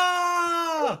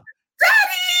 Father!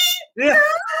 Daddy! Yeah.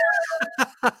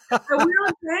 I will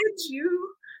avenge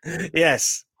you.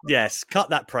 Yes,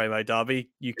 cut that promo, Darby,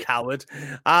 you coward.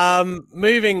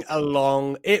 Moving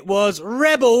along, it was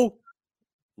Rebel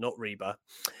not Reba.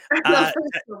 I love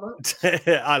her so much.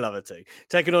 I love her too.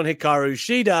 Taking on Hikaru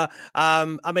Shida.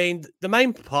 I mean, the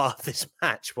main part of this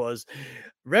match was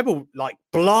Rebel like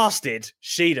blasted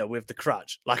Shida with the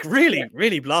crutch, like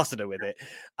really blasted her with it.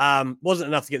 Wasn't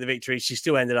enough to get the victory. She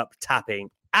still ended up tapping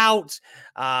out.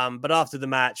 But after the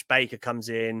match, Baker comes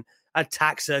in,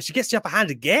 attacks her. She gets the upper hand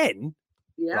again,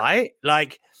 right?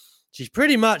 Like she's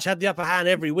pretty much had the upper hand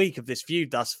every week of this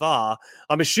feud thus far.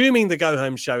 I'm assuming the go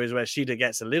home show is where Shida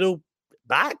gets a little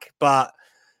back, but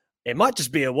it might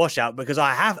just be a washout because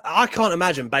I can't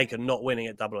imagine Baker not winning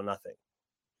at Double or Nothing.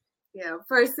 Yeah,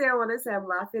 firstly, I want to say I'm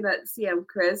laughing at CM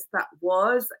Chris. That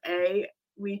was a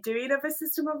redoing of a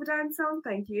System of a Down song.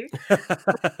 Thank you.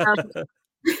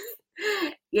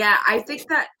 Yeah, I think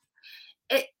that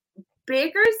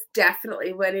Baker's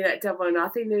definitely winning at Double or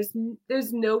Nothing.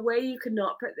 There's no way you could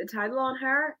not put the title on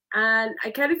her, and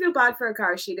I kind of feel bad for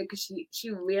Hikaru Shida because she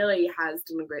really has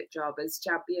done a great job as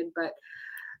champion, but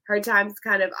her time's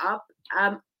kind of up.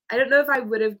 I don't know if I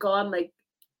would have gone like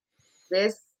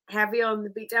this heavy on the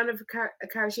beatdown of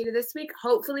Hikaru Shida this week.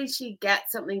 Hopefully she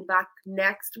gets something back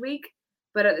next week.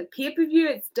 But at the pay-per-view,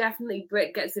 it's definitely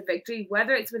Britt gets the victory.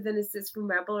 Whether it's with an assist from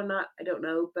Rebel or not, I don't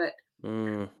know. But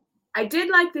I did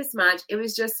like this match. It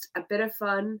was just a bit of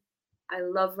fun. I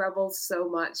love Rebel so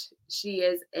much. She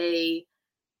is a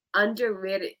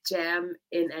underrated gem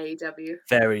in AEW.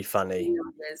 Very funny.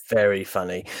 Very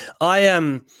funny.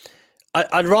 I'd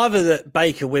rather that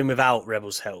Baker win without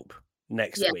Rebel's help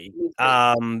next week.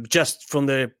 Just from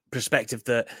the perspective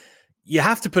that you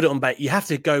have to put it on Baker. You have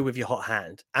to go with your hot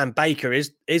hand. And Baker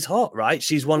is hot, right?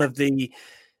 She's one of the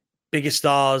biggest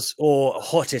stars or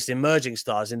hottest emerging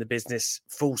stars in the business,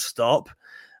 full stop.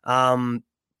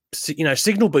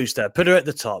 Signal booster, put her at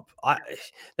the top.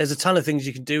 There's a ton of things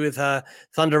you can do with her.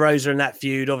 Thunder Rosa in that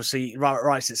feud obviously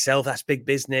writes itself. That's big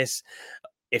business.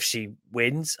 If she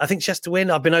wins, I think she has to win.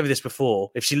 I've been over this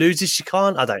before. If she loses, she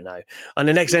can't. I don't know. On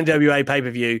the next NWA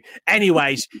pay-per-view.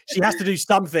 Anyways, she has to do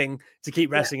something to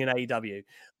keep wrestling in AEW.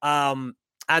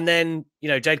 And then,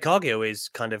 Jade Cargill is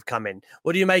kind of coming.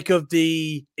 What do you make of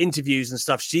the interviews and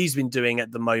stuff she's been doing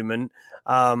at the moment?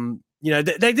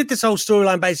 They did this whole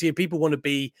storyline basically. People want to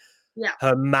be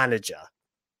her manager.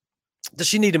 Does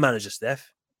she need a manager,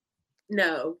 Steph?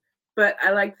 No, but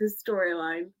I like the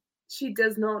storyline. She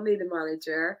does not need a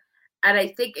manager. And I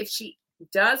think if she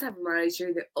does have a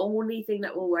manager, the only thing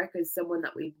that will work is someone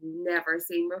that we've never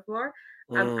seen before.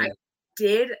 I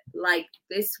did like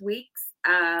this week's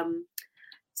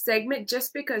segment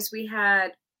just because we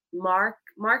had Mark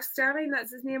Sterling,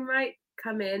 that's his name, right?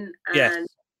 Come in and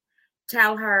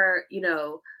tell her,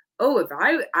 if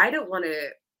I don't want to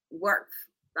work,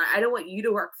 I don't want you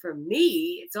to work for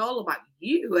me. It's all about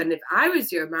you. And if I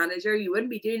was your manager, you wouldn't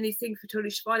be doing these things for Tony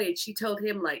Schiavone. And she told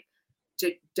him, like,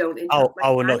 don't interrupt. I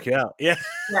will knock you out. Yeah.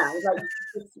 Yeah. Like,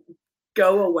 just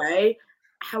go away.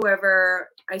 However,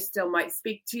 I still might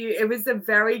speak to you. It was a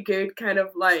very good kind of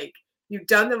like, you've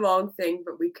done the wrong thing,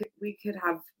 but we could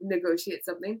have negotiate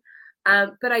something.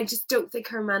 But I just don't think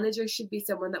her manager should be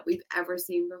someone that we've ever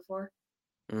seen before.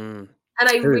 And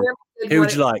I really who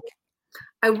would you like?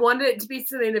 I wanted it to be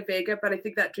Selena Vega, but I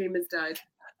think that dream has died.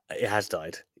 It has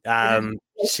died.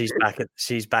 She's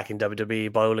back in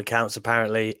WWE by all accounts,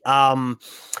 apparently.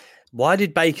 Why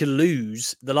did Baker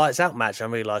lose the Lights Out match?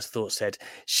 Unrealized Thought said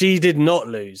she did not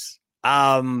lose.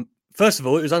 First of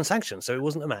all, it was unsanctioned, so it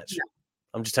wasn't a match. No.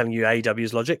 I'm just telling you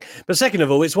AEW's logic. But second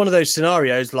of all, it's one of those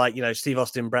scenarios like, Steve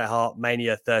Austin, Bret Hart,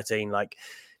 Mania 13. Like,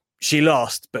 she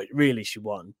lost, but really she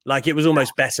won. Like, it was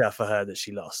almost better for her that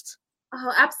she lost.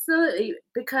 Oh, absolutely.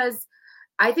 Because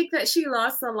I think that she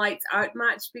lost the Lights Out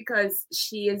match because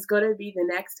she is going to be the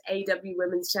next AEW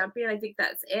Women's Champion. I think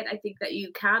that's it. I think that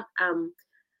you can't kind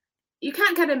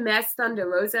of mess Thunder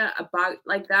Rosa about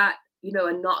like that,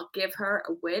 and not give her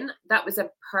a win. That was a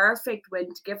perfect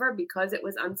win to give her because it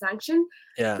was unsanctioned.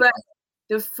 Yeah. But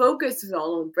the focus was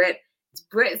all on Britt. It's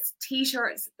Britt's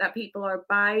t-shirts that people are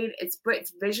buying. It's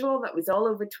Britt's visual that was all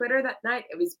over Twitter that night.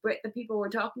 It was Britt that people were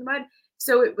talking about.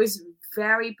 So it was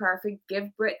very perfect. Give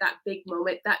Britt that big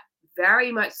moment, that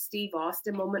very much Steve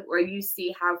Austin moment where you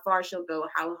see how far she'll go,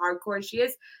 how hardcore she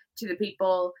is to the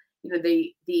people,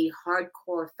 the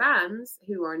hardcore fans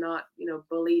who are not,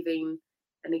 believing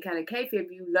any kind of kayfabe.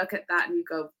 You look at that and you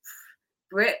go,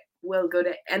 Britt will go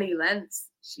to any lengths.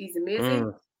 She's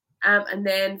amazing. And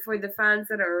then for the fans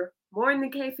that are more in the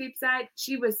kayfabe side,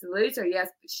 she was the loser, yes,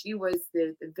 but she was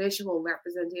the visual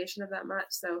representation of that match.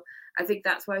 So I think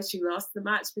that's why she lost the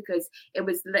match, because it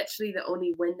was literally the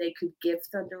only win they could give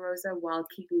Thunder Rosa while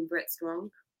keeping Britt strong.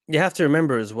 You have to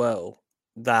remember as well,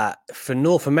 that for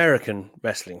North American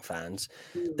wrestling fans,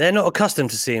 they're not accustomed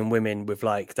to seeing women with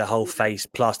like the whole face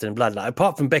plastered in blood. Like,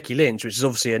 apart from Becky Lynch, which is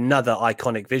obviously another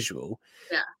iconic visual,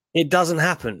 it doesn't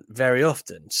happen very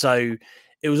often. So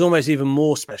it was almost even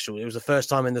more special. It was the first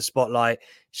time in the spotlight.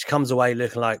 She comes away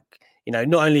looking like, you know,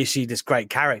 not only is she this great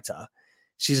character,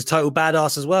 she's a total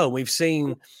badass as well. We've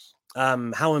seen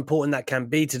how important that can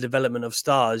be to development of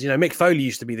stars. You know, Mick Foley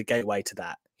used to be the gateway to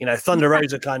that. You know, Thunder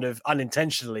Rosa kind of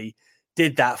unintentionally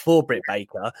did that for Britt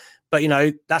Baker. But, you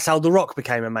know, that's how The Rock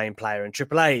became a main player, and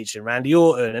Triple H and Randy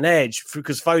Orton and Edge,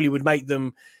 because Foley would make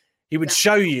them, he would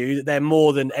show you that they're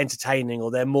more than entertaining or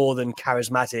they're more than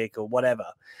charismatic or whatever.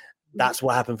 That's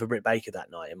what happened for Britt Baker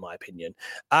that night, in my opinion.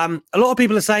 A lot of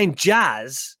people are saying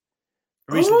Jazz,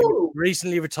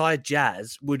 recently retired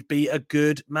Jazz, would be a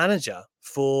good manager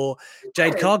for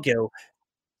Jade Cargill.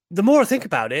 The more I think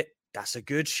about it, that's a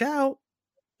good shout.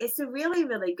 It's a really,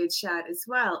 really good shout as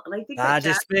well. And I think Jazz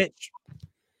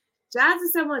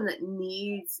is someone that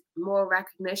needs more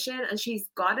recognition, and she's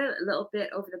got it a little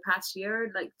bit over the past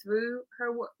year, like through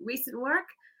her recent work.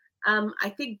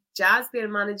 I think Jazz being a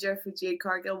manager for Jade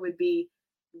Cargill would be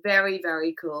very,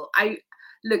 very cool.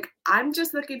 I'm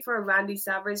just looking for a Randy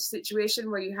Savage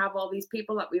situation where you have all these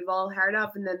people that we've all heard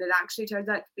of, and then it actually turns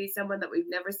out to be someone that we've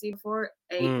never seen before,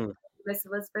 Miss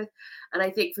Elizabeth. And I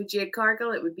think for Jade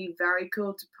Cargill, it would be very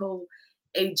cool to pull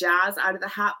a Jazz out of the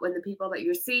hat when the people that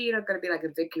you're seeing are going to be like a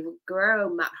Vicky Guerrero,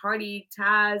 Matt Hardy,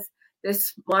 Taz,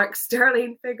 this Mark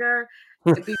Sterling figure.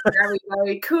 It'd be very,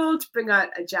 very cool to bring out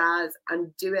a Jazz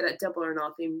and do it at Double or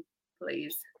Nothing,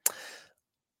 please.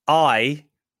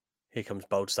 Here comes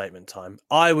bold statement time.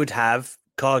 I would have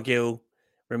Cargill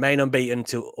remain unbeaten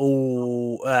until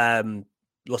all,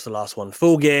 what's the last one?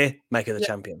 Full Gear, make her the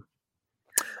champion.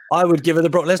 I would give her the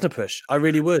Brock Lesnar push. I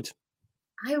really would.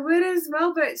 I would as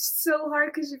well, but it's so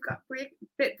hard because you've got Britt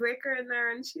Baker in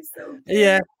there, and she's so good.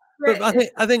 Yeah. But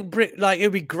I think Britt, like, it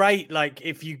would be great, like,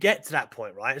 if you get to that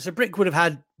point, right? So Britt would have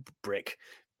had Brick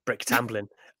Tamblyn.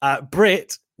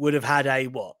 Britt would have had a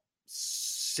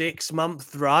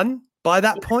 6-month run by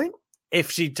that point if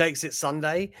she takes it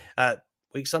Sunday,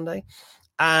 week Sunday,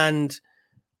 and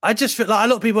I just feel like a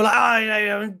lot of people are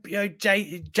like,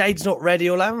 Jade's not ready,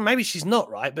 or like, maybe she's not,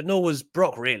 right? But nor was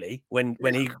Brock really when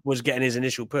he was getting his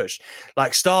initial push.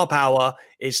 Like, star power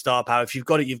is star power. If you've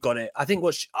got it, you've got it. I think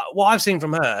what I've seen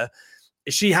from her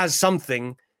is she has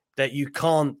something that you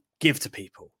can't give to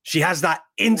people. She has that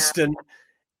instant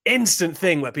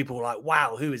thing where people are like,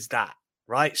 wow, who is that?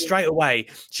 Right? Straight away,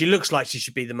 she looks like she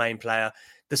should be the main player.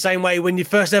 The same way when you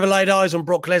first ever laid eyes on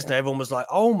Brock Lesnar, everyone was like,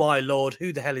 "Oh my Lord,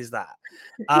 who the hell is that?"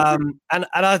 And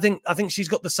I think she's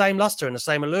got the same luster and the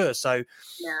same allure. So,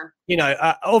 you know,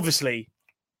 obviously,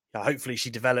 hopefully she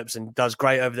develops and does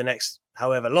great over the next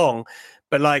however long.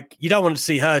 But like, you don't want to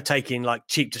see her taking like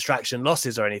cheap distraction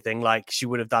losses or anything like she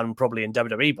would have done probably in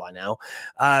WWE by now.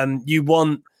 You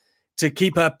want to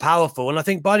keep her powerful, and I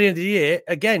think by the end of the year,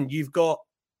 again, you've got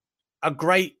a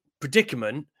great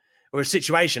predicament or a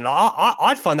situation.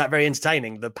 I'd find that very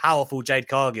entertaining. The powerful Jade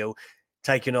Cargill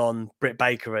taking on Britt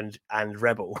Baker and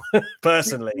Rebel,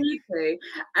 personally.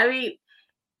 I mean,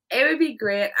 it would be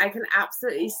great. I can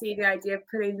absolutely see the idea of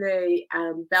putting the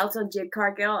belt on Jade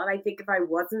Cargill. And I think if I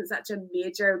wasn't such a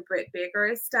major Britt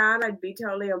Baker stan, I'd be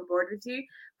totally on board with you.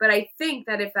 But I think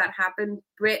that if that happened,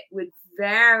 Britt would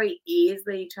very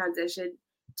easily transition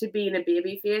to being a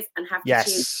babyface and have to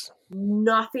change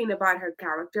nothing about her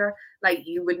character. Like,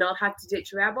 you would not have to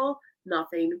ditch Rebel,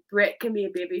 nothing. Britt can be a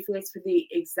babyface for the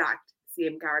exact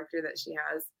same character that she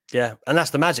has. Yeah, and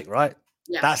that's the magic, right?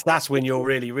 Yeah, that's when you're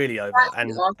really, really over.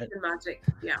 That's the magic.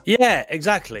 Yeah,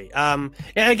 exactly. And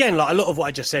again, like, a lot of what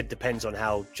I just said depends on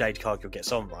how Jade Cargill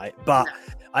gets on, right? But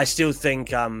I still think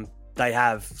they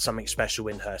have something special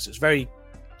in her. So you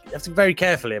have to be very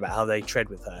carefully about how they tread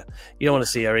with her. You don't want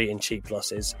to see her eating cheap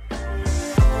losses.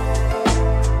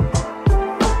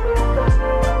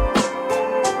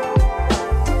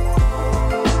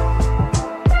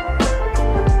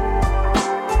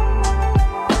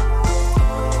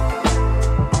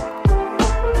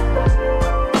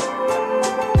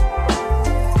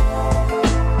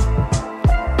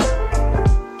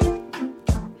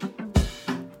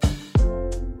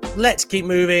 Let's keep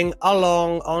moving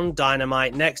along on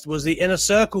Dynamite. Next was the Inner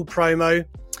Circle promo.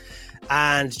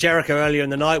 And Jericho earlier in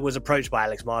the night was approached by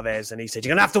Alex Marvez, and he said, "You're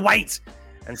going to have to wait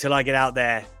until I get out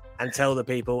there and tell the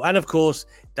people." And of course,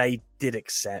 they did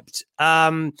accept.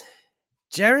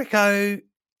 Jericho,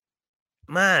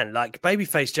 man, like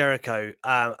babyface Jericho,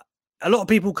 a lot of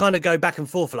people kind of go back and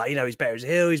forth, like, you know, he's better as a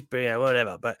heel, he's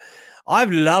whatever. But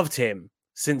I've loved him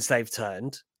since they've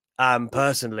turned.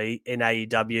 personally, in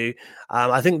AEW.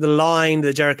 I think the line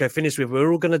that Jericho finished with,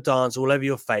 "We're all going to dance all over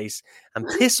your face and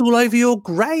piss all over your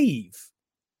grave."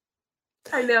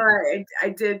 I know. I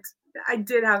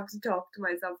did have to talk to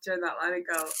myself during that line and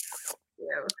go,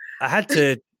 I had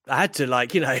to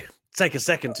like, take a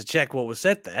second to check what was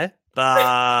said there.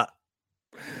 But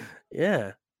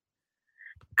yeah.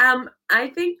 I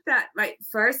think that,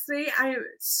 firstly, I'm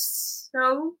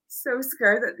so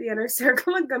scared that the Inner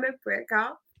Circle are going to break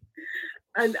up.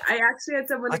 And I actually had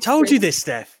someone. I told you this,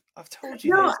 Steph. I've told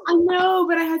you this. No, I know,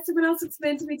 but I had someone else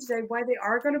explain to me today why they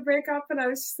are going to break up. And I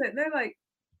was just sitting there like,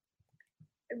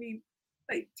 I mean,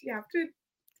 do you have to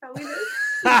tell me this?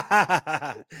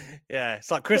 Yeah,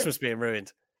 it's like Christmas being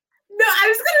ruined. No, I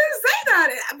was going to say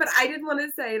that, but I didn't want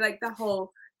to say the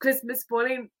whole Christmas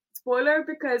spoiler,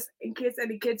 because in case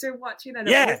any kids are watching,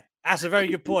 that's a very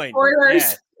good point.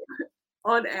 Spoilers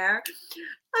on air.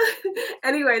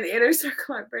 Anyway, the Inner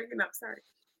Circle are breaking up. Sorry,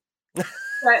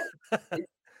 but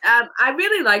I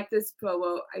really like this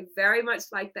promo. I very much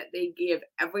like that they gave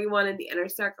everyone in the Inner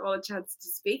Circle a chance to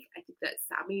speak. I think that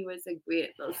Sammy was a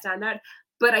great little standout,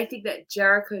 but I think that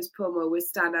Jericho's promo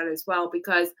was standout as well,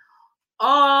 because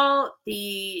all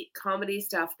the comedy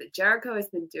stuff that Jericho has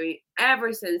been doing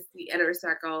ever since the Inner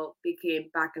Circle became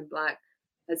Back in Black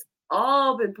has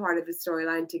all been part of the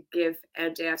storyline to give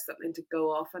MJF something to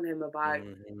go off on him about.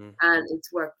 Mm-hmm. And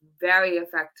it's worked very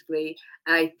effectively.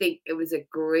 And I think it was a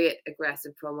great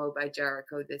aggressive promo by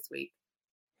Jericho this week.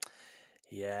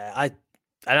 Yeah,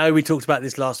 I know we talked about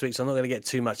this last week, so I'm not going to get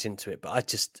too much into it, but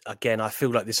I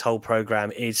feel like this whole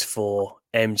program is for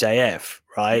MJF,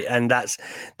 right? And that's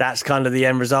kind of the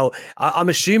end result. I'm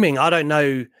assuming, I don't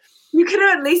know. You could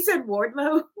have at least said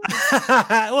Wardlow.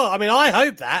 Well, I mean, I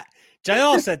hope that.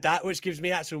 JR said that, which gives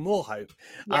me actual more hope.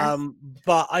 Yes.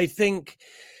 But I think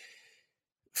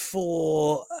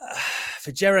for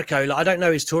Jericho, I don't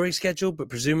know his touring schedule, but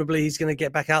presumably he's going to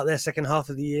get back out there second half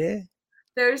of the year.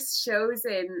 There's shows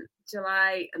in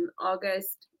July and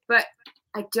August, but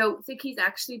I don't think he's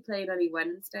actually playing any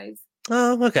Wednesdays.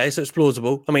 Oh, okay. So it's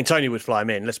plausible. I mean, Tony would fly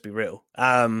him in, let's be real.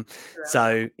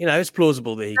 So, it's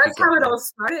plausible that he That's how it all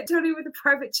started, Tony, with a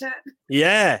private jet.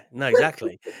 Yeah, no,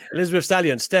 exactly. Elizabeth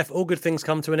Stallion, Steph, all good things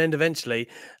come to an end eventually,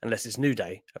 unless it's New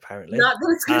Day, apparently. Not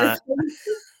those kind of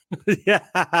things.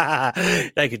 Yeah,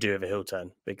 they could do with a heel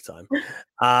turn, big time.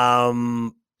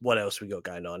 What else we got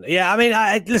going on? Yeah, I mean,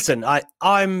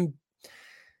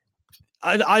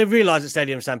 I realize at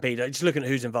Stadium Stampede, just looking at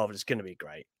who's involved, it's going to be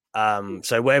great.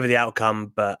 So whatever the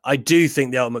outcome, but I do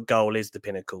think the ultimate goal is the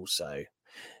Pinnacle. So,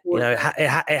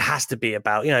 it has to be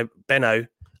about, Benno,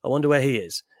 I wonder where he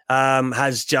is,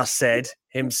 has just said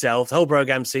himself, the whole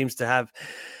program seems to have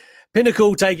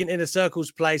Pinnacle taking Inner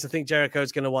Circle's place. I think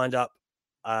Jericho's going to wind up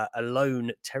a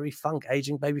lone Terry Funk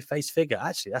aging babyface figure.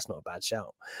 Actually, that's not a bad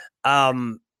shout. I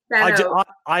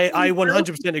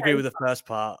 100% agree with the first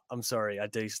part. I'm sorry, I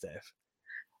do, Steph.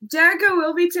 Jericho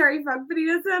will be Terry Funk, but he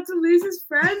doesn't have to lose his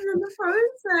friends in the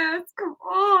process. Come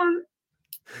on.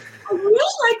 I really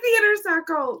like the Inner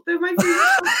Circle. They're my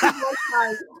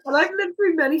favorite. And I've lived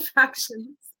through many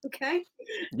factions, okay?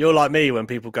 You're like me when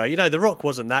people go, The Rock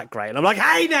wasn't that great. And I'm like,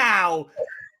 hey now!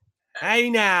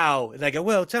 And they go,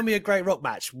 well, tell me a great Rock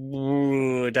match.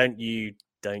 Ooh, don't you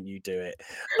do it.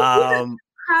 How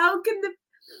can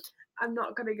I'm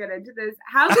not going to get into this.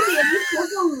 How can the Inner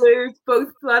Circle lose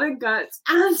both Blood and Guts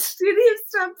and Stadium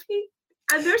Stampede?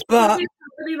 And there's somebody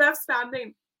left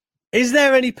standing. Is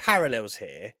there any parallels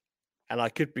here? And I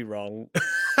could be wrong.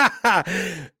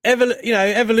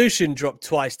 Evolution dropped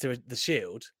twice to the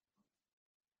Shield.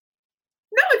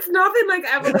 No, it's nothing like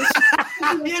Evolution.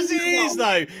 Yes, it is,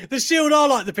 though. The Shield are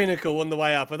like the Pinnacle on the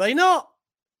way up, are they not?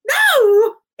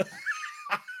 No!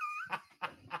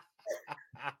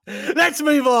 Let's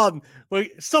move on.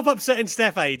 Stop upsetting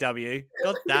Steph, AEW.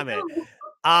 God damn it.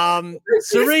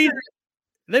 Serena,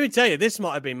 let me tell you, this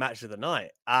might have been match of the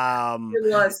night.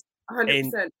 It was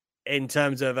 100%. In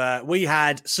terms of, we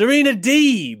had Serena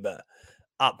Deeb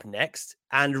up next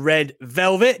and Red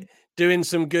Velvet doing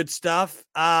some good stuff.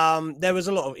 There was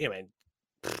a lot of,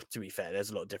 to be fair, there's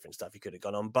a lot of different stuff you could have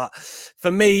gone on. But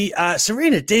for me,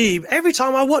 Serena Deeb, every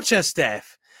time I watch her,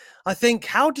 Steph, I think,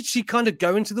 how did she kind of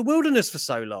go into the wilderness for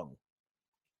so long?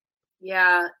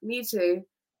 Yeah, me too.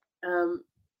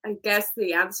 I guess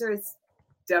the answer is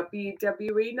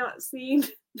WWE not seeing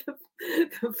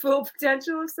the full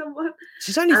potential of someone.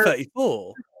 She's only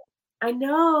 34. I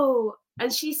know.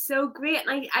 And she's so great.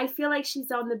 And I feel like she's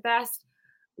on the best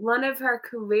run of her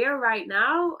career right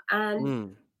now.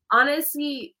 And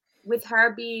honestly, with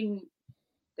her being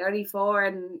 34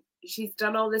 and she's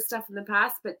done all this stuff in the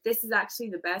past, but this is actually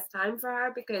the best time for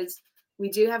her because we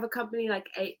do have a company like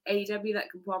AEW that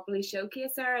can properly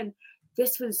showcase her. And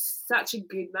this was such a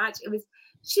good match.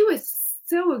 She was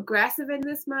so aggressive in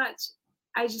this match.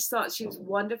 I just thought she was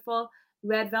wonderful.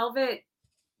 Red Velvet,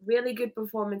 really good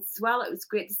performance as well. It was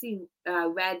great to see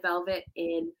Red Velvet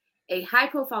in a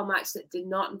high-profile match that did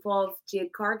not involve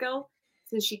Jade Cargill,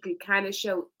 so she could kind of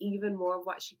show even more of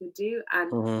what she could do.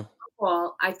 And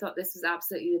overall, I thought this was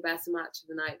absolutely the best match of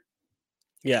the night.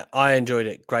 Yeah, I enjoyed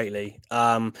it greatly.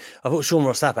 I thought Sean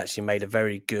Ross Sapp actually made a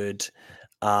very good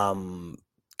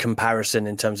comparison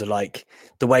in terms of like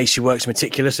the way she works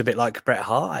meticulous, a bit like Bret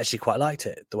Hart. I actually quite liked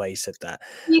it, the way he said that.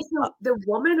 He's the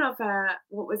woman of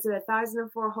what was it,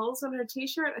 1,004 holes on her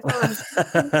t-shirt?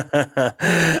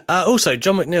 Also,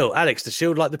 John McNeil, Alex, the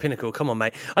Shield like the Pinnacle. Come on,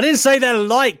 mate. I didn't say they're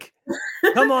like.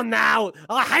 Come on now.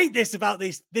 I hate this about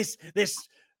this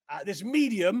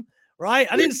medium, right?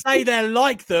 I didn't say they're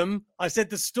like them. I said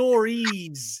the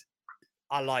stories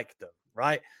I like them,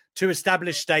 right? 2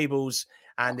 established stables.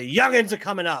 And the youngins are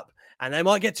coming up, and they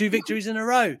might get 2 victories in a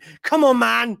row. Come on,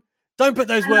 man. Don't put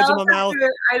those words in my mouth.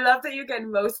 I love that you're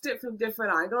getting roasted from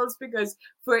different angles, because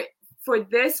for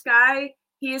this guy,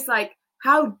 he is like,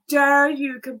 how dare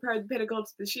you compare the Pinnacle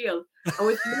to the Shield? And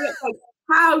with me, it's like,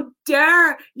 how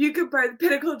dare you compare the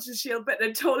Pinnacle to the Shield, but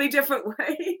in a totally different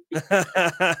way.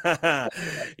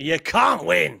 You can't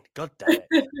win. God damn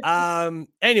it.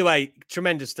 Anyway,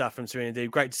 tremendous stuff from Serena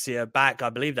Deeb. Great to see her back. I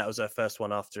believe that was her first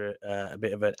one after a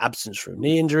bit of an absence from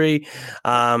knee injury.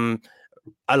 I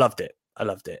loved it.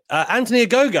 Anthony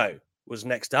Ogogo was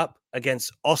next up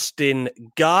against Austin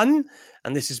Gunn,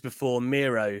 and this is before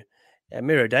Miro.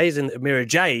 Miro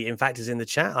J, in fact, is in the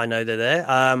chat. I know they're there.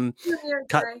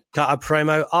 Cut a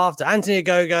promo after Anthony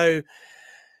Ogogo.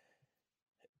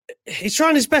 He's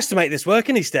trying his best to make this work,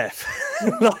 isn't he, Steph?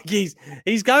 Like he's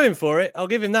going for it. I'll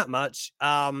give him that much.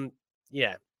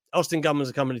 Yeah. Austin Gunn was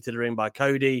accompanied to the ring by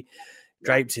Cody,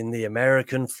 draped in the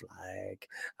American flag.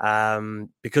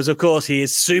 Because of course he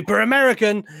is super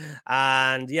American.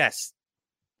 And yes,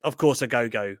 of course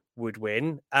Ogogo would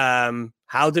win.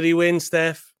 How did he win,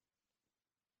 Steph?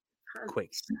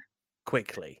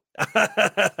 Quickly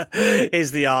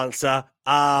is the answer.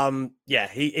 Yeah,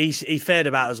 he fared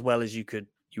about as well as you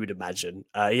would imagine.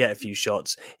 He had a few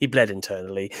shots. He bled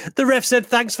internally. The ref said,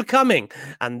 "Thanks for coming,"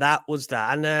 and that was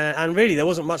that. And really, there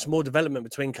wasn't much more development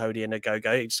between Cody and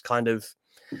Ogogo. It's kind of,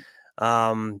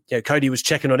 Cody was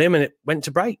checking on him, and it went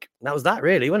to break. And that was that,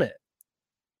 really, wasn't it?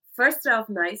 First off,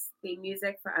 nice theme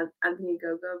music for Anthony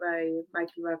Ogogo by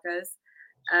Mikey Ruckus.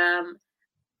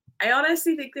 I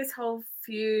honestly think this whole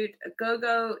feud,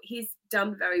 Ogogo, he's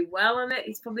done very well on it.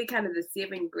 He's probably kind of the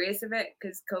saving grace of it,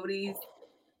 because Cody's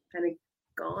kind of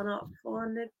gone off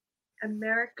on the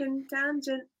American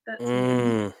tangent. But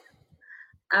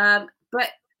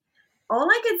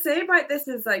all I can say about this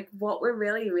is like what we're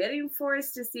really waiting for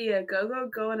is to see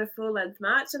Ogogo go in a full length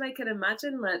match, and I can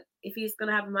imagine that if he's going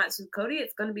to have a match with Cody,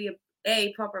 it's going to be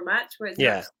a proper match where it's not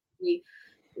going to be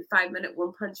a 5-minute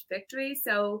one punch victory.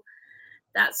 So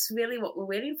that's really what we're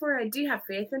waiting for. I do have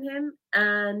faith in him,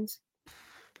 and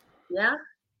that's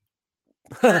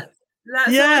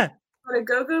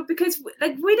Ogogo, because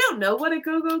like we don't know what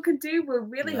Ogogo can do. We're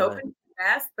really hoping for the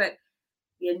best, but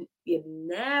you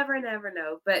never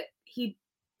know. But he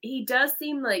does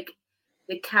seem like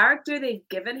the character they've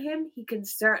given him, he can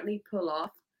certainly pull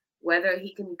off. Whether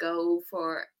he can go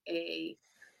for a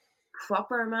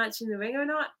proper match in the ring or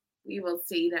not, we will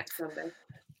see next Sunday.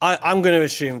 I'm going to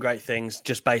assume great things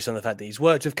just based on the fact that he's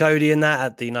worked with Cody and that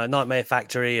at the Nightmare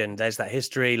Factory, and there's that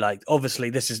history. Like,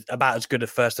 obviously, this is about as good a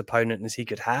first opponent as he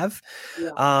could have.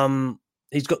 Yeah.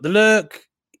 He's got the look,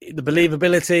 the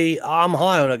believability. I'm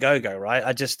high on Ogogo, right?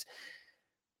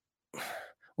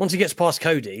 Once he gets past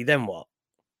Cody, then what?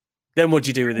 Then what do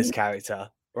you do with this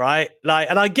character, right? Like,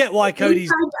 and I get why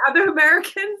Cody's other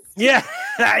Americans. Yeah,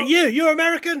 you're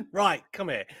American, right? Come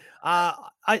here.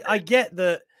 I get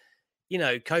that.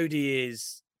 Cody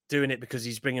is doing it because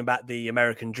he's bringing back the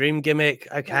American Dream gimmick.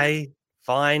 Okay,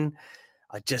 fine.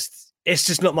 It's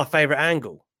just not my favorite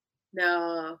angle.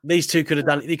 No. These two could have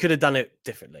done it. They could have done it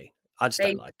differently. I just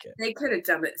don't like it. They could have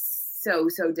done it so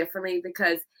differently,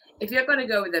 because if you're going to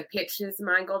go with a patriotism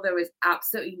angle, there was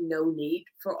absolutely no need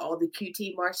for all the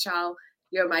QT Marshall,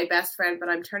 you're my best friend, but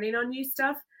I'm turning on you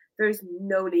stuff. There's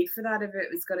no need for that if it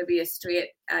was going to be a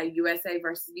straight USA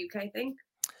versus UK thing.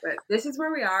 But this is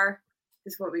where we are.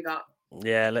 This is what we got.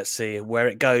 Yeah, let's see where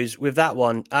it goes with that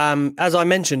one. As I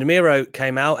mentioned, Miro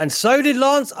came out, and so did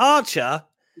Lance Archer.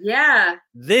 Yeah.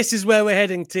 This is where we're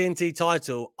heading, TNT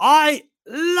title. I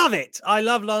Love it. I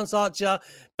love Lance Archer,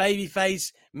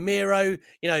 babyface, Miro,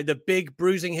 the big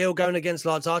bruising heel going against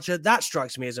Lance Archer. That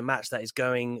strikes me as a match that is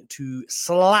going to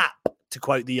slap, to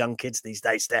quote the young kids these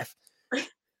days, Steph.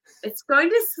 It's going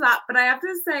to slap, but I have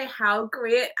to say how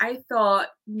great I thought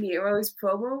Miro's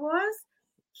promo was.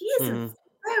 He is a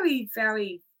very,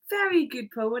 very, very good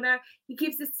promo now. He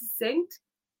keeps it succinct,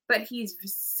 but he's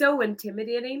so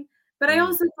intimidating. But I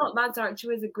also thought Lance Archer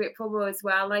was a great promo as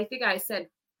well. And I think I said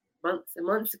months and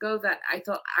months ago that I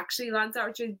thought actually Lance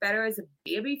Archer is better as a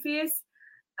babyface.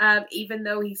 Even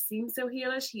though he seems so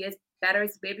heelish, he is better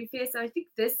as a babyface. And I think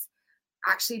this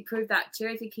actually proved that too.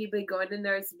 I think he'd be going in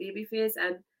there as a babyface.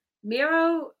 And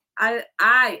Miro,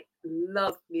 I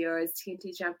love Miro as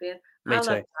TNT champion. Me I too.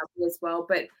 love Bobby as well.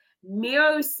 But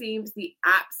Miro seems the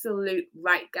absolute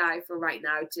right guy for right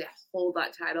now to hold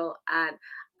that title. And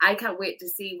I can't wait to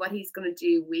see what he's going to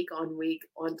do week on week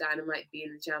on Dynamite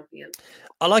being the champion.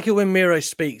 I like it when Miro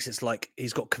speaks. It's like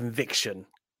he's got conviction.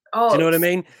 Oh, do you know what I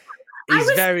mean?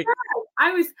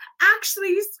 I was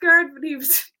actually scared when he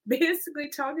was basically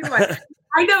talking about,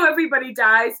 I know everybody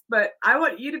dies, but I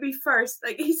want you to be first.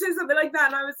 Like, he said something like that,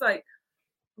 and I was like,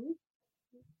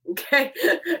 okay.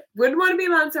 Wouldn't want to be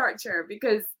Lance Archer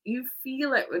because you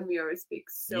feel it when Miro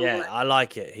speaks. So yeah, much. I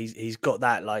like it. He's got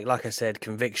that, like I said,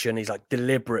 conviction. He's like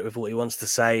deliberate with what he wants to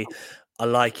say. I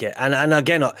like it. And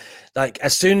again, like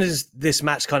as soon as this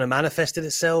match kind of manifested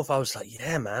itself, I was like,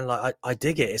 yeah, man, like I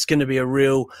dig it. It's going to be a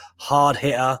real hard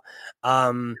hitter.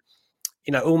 Almost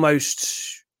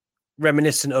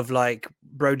reminiscent of like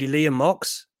Brody Lee and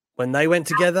Mox when they went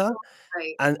together.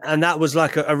 Right. And that was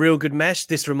like a real good mesh.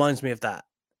 This reminds me of that.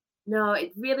 No,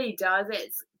 it really does.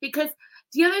 It's because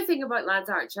the other thing about Lance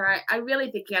Archer, I really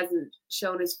think he hasn't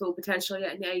shown his full potential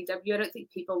yet in AEW. I don't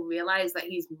think people realize that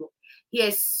he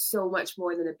is so much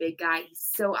more than a big guy. He's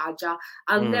so agile.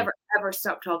 I'll never, ever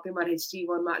stop talking about his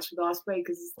G1 match with Ospreay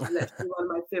because it's literally one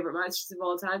of my favorite matches of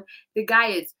all time. The guy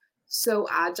is so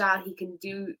agile. He can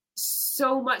do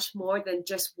so much more than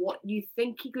just what you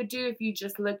think he could do if you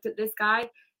just looked at this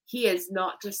guy. He is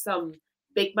not just some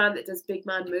big man that does big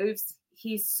man moves.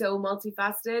 He's so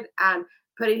multifaceted, and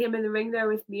putting him in the ring there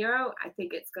with Miro, I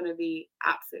think it's going to be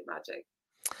absolute magic.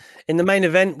 In the main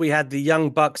event, we had the Young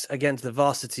Bucks against the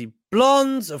Varsity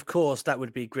Blondes. Of course, that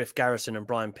would be Griff Garrison and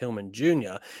Brian Pillman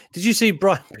Jr. Did you see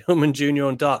Brian Pillman Jr.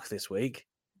 on Dark this week?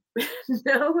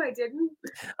 No, I didn't.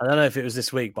 I don't know if it was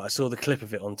this week, but I saw the clip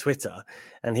of it on Twitter,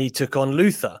 and he took on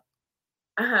Luther.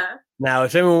 Uh-huh. Now,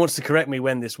 if anyone wants to correct me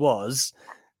when this was,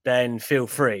 then feel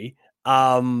free.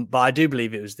 But I do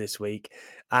believe it was this week.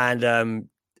 And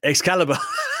Excalibur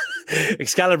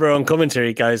on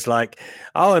commentary goes like,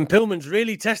 oh, and Pillman's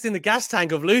really testing the gas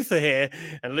tank of Luther here.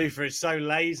 And Luther is so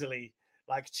lazily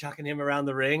like chucking him around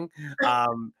the ring.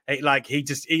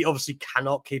 He obviously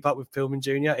cannot keep up with Pillman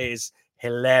Jr. It is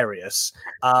hilarious.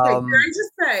 Can I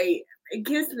just say, in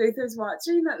case Luther's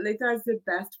watching, that Luther has the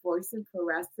best voice in pro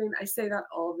wrestling. I say that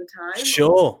all the time.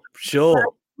 Sure.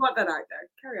 Want that out there.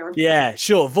 Carry on. Yeah,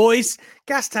 sure. Voice,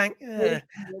 gas tank. Yeah,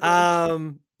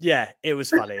 it was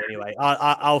funny. Anyway,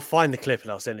 I'll find the clip and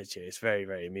I'll send it to you. It's very,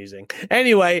 very amusing.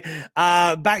 Anyway,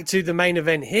 back to the main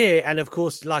event here. And of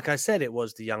course, like I said, it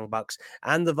was the Young Bucks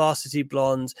and the Varsity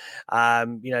Blondes.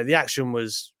 The action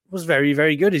was very,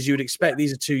 very good, as you would expect.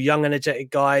 These are two young,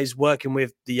 energetic guys working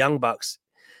with the Young Bucks.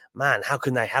 Man, how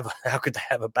could they have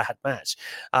a bad match?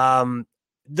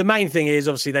 The main thing is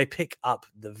obviously they pick up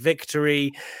the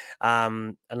victory.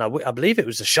 And I believe it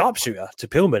was a sharpshooter to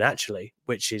Pillman, actually,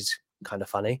 which is kind of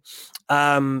funny.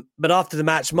 But after the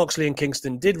match, Moxley and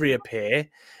Kingston did reappear.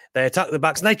 They attacked the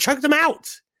Bucks and they choked them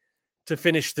out to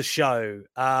finish the show.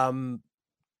 Another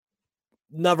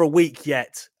week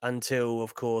yet until,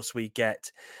 of course, we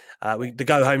get the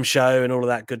go-home show and all of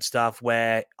that good stuff,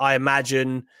 where I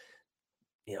imagine...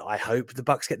 I hope the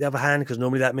Bucks get the upper hand because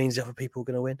normally that means the other people are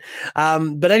going to win.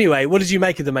 But anyway, what did you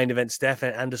make of the main event, Steph,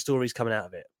 and the stories coming out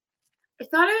of it? I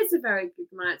thought it was a very good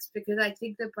match because I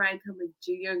think that Brian Pillman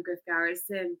Jr. and Griff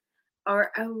Garrison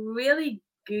are a really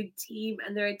good team,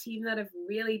 and they're a team that have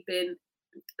really been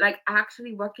like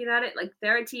actually working at it. Like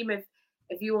they're a team, if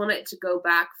you wanted to go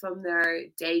back from their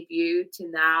debut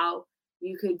to now,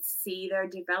 you could see their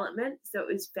development. So it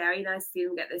was very nice to see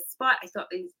them get this spot. I thought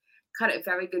they cut a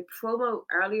very good promo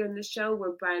earlier in the show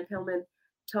where Brian Pillman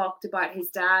talked about his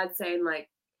dad saying like,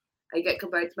 I get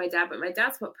compared to my dad, but my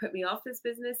dad's what put me off this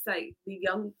business. Like the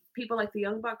young people like the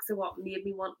Young Bucks are what made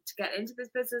me want to get into this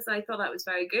business. And I thought that was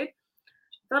very good.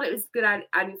 I thought it was good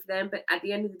adding for them. But at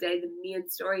the end of the day, the main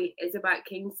story is about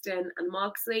Kingston and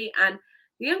Moxley. And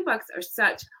the Young Bucks are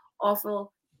such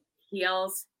awful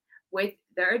heels with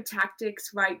their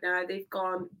tactics right now. They've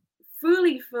gone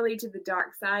fully to the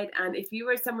dark side. And if you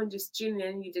were someone just tuning in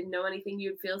and you didn't know anything,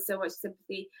 you'd feel so much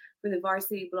sympathy for the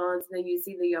Varsity Blondes, and then you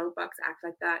see the Young Bucks act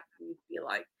like that, and you'd be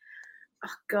like,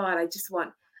 oh God, I just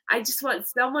want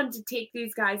someone to take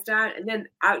these guys down, and then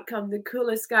out come the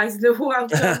coolest guys in the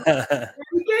world,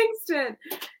 Kingston.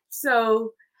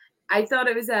 So I thought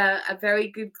it was a very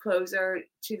good closer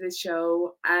to the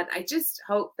show, and I just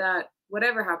hope that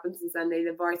whatever happens on Sunday,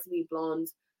 the Varsity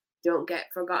Blondes don't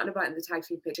get forgotten about in the tag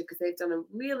team picture, because they've done a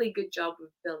really good job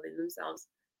of building themselves.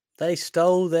 They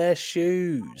stole their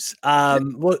shoes.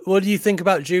 What do you think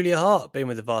about Julia Hart being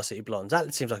with the Varsity Blondes?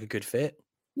 That seems like a good fit.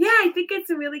 Yeah, I think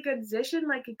it's a really good addition.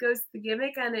 Like, it goes to the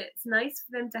gimmick, and it's nice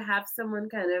for them to have someone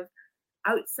kind of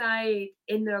outside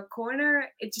in their corner.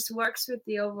 It just works with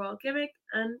the overall gimmick,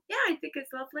 and yeah, I think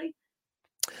it's lovely.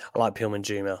 I like Pillman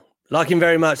Jr. Like him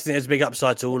very much. I think there's a big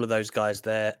upside to all of those guys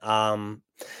there.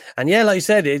 And yeah, like you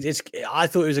said, I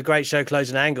thought it was a great show,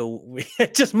 closing angle.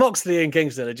 Just Moxley and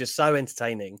Kingston are just so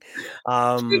entertaining.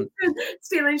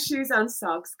 Stealing shoes and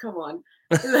socks. Come on.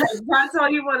 That's all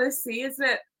you want to see, isn't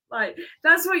it? Like,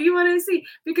 that's what you want to see,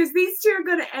 because these two are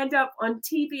going to end up on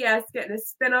TBS getting a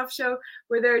spin-off show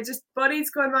where they're just buddies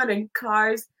going around in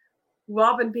cars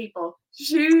robbing people,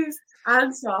 shoes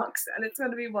and socks, and it's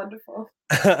going to be wonderful.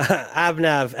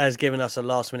 Abnav has given us a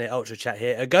last-minute ultra chat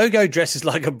here. A go-go dresses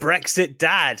like a Brexit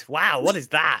dad. Wow, what is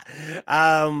that?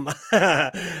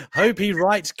 Hope he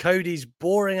writes Cody's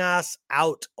boring ass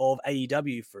out of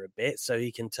AEW for a bit so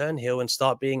he can turn heel and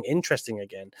start being interesting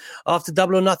again. After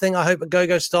Double or Nothing, I hope a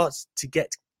go-go starts to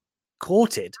get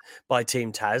courted by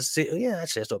Team Taz. Yeah,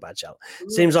 actually, that's not a bad shout.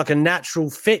 Seems like a natural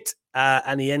fit,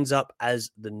 and he ends up as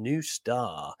the new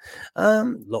star.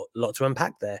 Lot to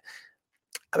unpack there.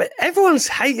 I mean, everyone's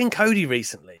hating Cody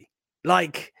recently.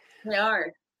 Like, they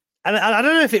are. And I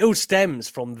don't know if it all stems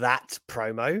from that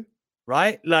promo,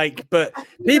 right? Like, but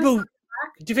people, do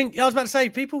you think, I was about to say,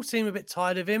 people seem a bit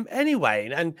tired of him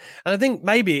anyway. And I think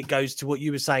maybe it goes to what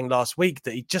you were saying last week,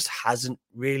 that he just hasn't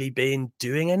really been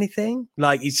doing anything.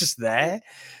 Like, he's just there.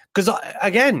 Because,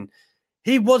 again,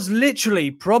 he was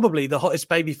literally probably the hottest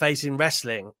babyface in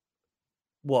wrestling,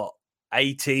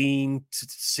 18 to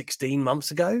 16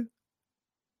 months ago?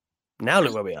 Now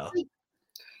look where we are.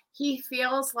 He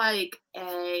feels like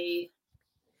because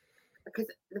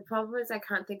the problem is I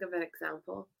can't think of an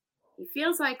example. He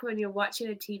feels like when you're watching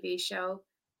a TV show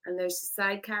and there's a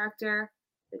side character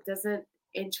that doesn't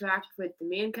interact with the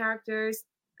main characters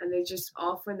and they're just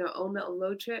off on their own little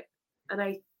road trip. And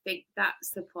I think that's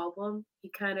the problem. He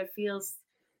kind of feels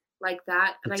like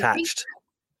that. And detached.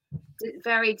 I think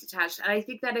very detached. And I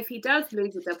think that if he does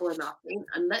lose a Double or Nothing,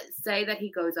 and let's say that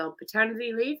he goes on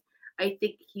paternity leave, I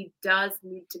think he does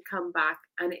need to come back,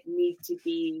 and it needs to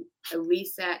be a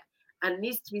reset, and it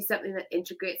needs to be something that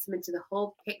integrates him into the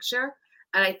whole picture.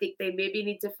 And I think they maybe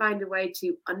need to find a way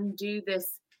to undo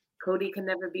this Cody can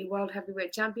never be World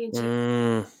Heavyweight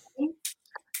Championship.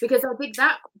 Because I think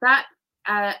that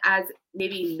as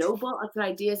maybe noble as an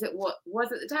idea as it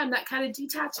was at the time, that kind of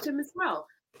detached him as well.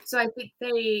 So I think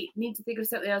they need to think of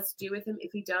something else to do with him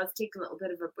if he does take a little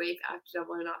bit of a break after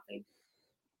Double or Nothing.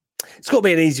 It's got to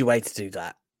be an easy way to do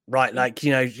that, right? Like,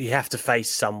 you have to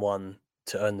face someone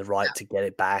to earn the right to get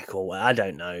it back, or I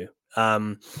don't know.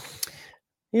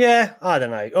 Yeah, I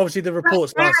don't know. Obviously, the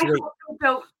reports last week.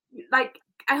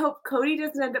 I hope Cody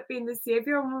doesn't end up being the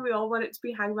savior, and we all want it to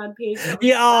be Hangman Page.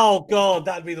 Yeah, oh God,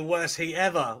 that'd be the worst heat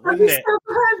ever, wouldn't it?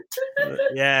 So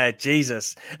yeah,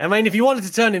 Jesus. I mean, if you wanted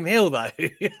to turn him heel, though,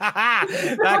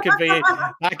 that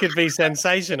could be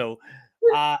sensational.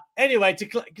 Anyway,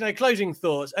 closing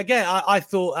thoughts. Again, I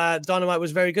thought Dynamite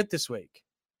was very good this week.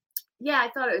 Yeah, I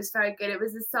thought it was very good. It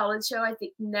was a solid show. I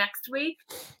think next week,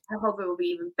 I hope it will be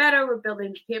even better. We're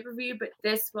building the pay-per-view, but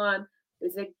this one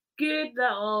is a good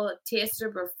little taster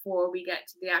before we get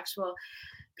to the actual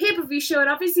pay-per-view show. And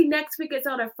obviously next week it's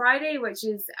on a Friday, which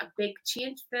is a big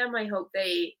change for them. I hope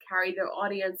they carry their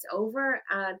audience over,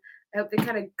 and I hope they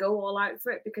kind of go all out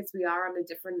for it, because we are on a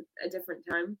different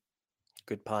time.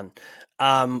 Good pun.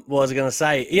 What was I going to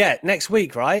say? Yeah, next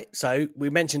week, right? So we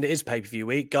mentioned it is pay-per-view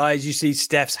week. Guys, you see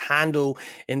Steph's handle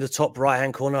in the top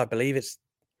right-hand corner. I believe it's...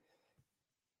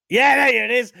 Yeah, there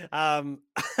it is.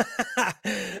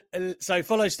 So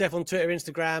follow Steph on Twitter,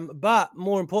 Instagram. But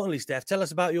more importantly, Steph, tell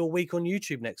us about your week on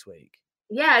YouTube next week.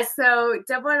 Yeah, so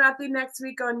Double or Nothing next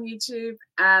week on YouTube.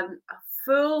 A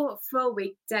full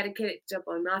week dedicated to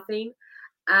Double or Nothing.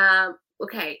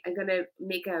 Okay, I'm going to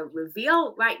make a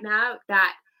reveal right now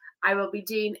that I will be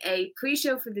doing a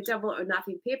pre-show for the Double or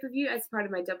Nothing pay-per-view as part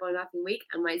of my Double or Nothing week,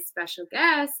 and my special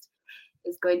guest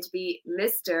is going to be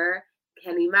Mr.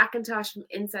 Kenny McIntosh from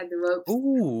Inside the Ropes.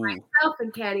 Ooh. Myself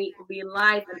and Kenny will be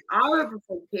live an hour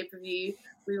before the pay-per-view.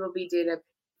 We will be doing a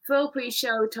full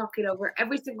pre-show, talking over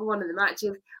every single one of the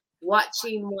matches,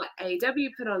 watching what AEW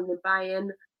put on the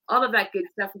buy-in, all of that good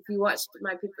stuff. If you watched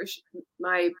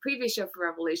my previous show for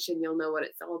Revolution, you'll know what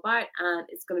it's all about, and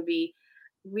it's going to be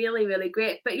really, really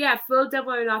great. But yeah, full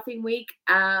Double or Nothing week.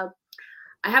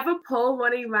 I have a poll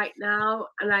running right now,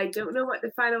 and I don't know what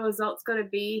the final result's going to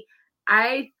be.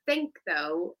 I think,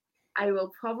 though, I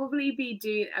will probably be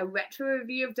doing a retro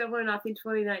review of Double or Nothing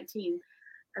 2019,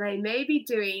 and I may be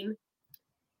doing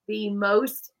the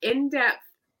most in-depth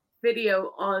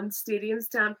video on Stadium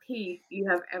Stampede you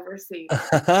have ever seen.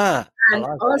 And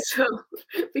also,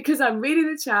 because I'm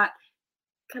reading the chat,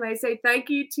 can I say thank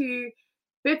you to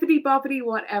Bippity Boppity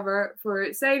Whatever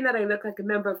for saying that I look like a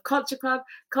member of Culture Club.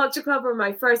 Culture Club were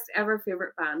my first ever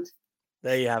favorite band.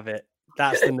 There you have it.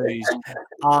 That's the news.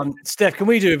 Steph, can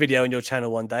we do a video on your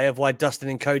channel one day of why Dustin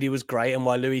and Cody was great and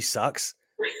why Louis sucks?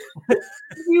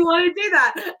 If you want to do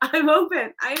that, I'm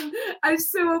open. I'm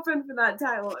so open for that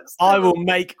title. I will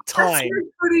make time.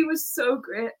 Cody was so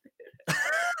great.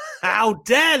 How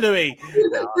dare Louis?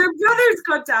 They're brothers,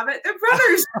 goddammit. They're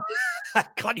brothers.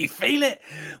 Can't you feel it?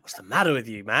 What's the matter with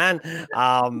you, man?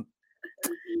 I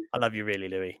love you really,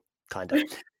 Louis. Kind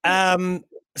of.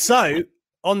 So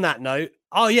on that note,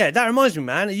 oh yeah, that reminds me,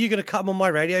 man. Are you going to come on my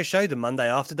radio show the Monday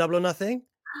after Double or Nothing?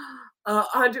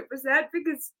 100%,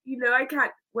 because I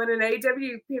can't. When an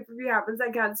AEW pay-per-view happens, I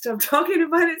can't stop talking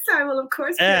about it. So I will, of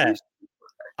course. Yeah.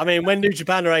 I mean, when New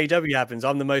Japan or AEW happens,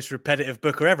 I'm the most repetitive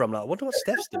booker ever. I'm like, I wonder what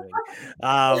Steph's doing.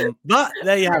 But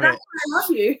there you have it. I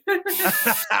love you.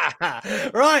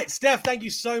 Right, Steph, thank you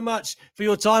so much for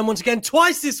your time once again,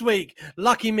 twice this week.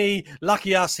 Lucky me,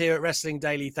 lucky us here at Wrestling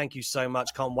Daily. Thank you so much.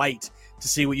 Can't wait to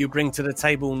see what you bring to the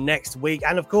table next week.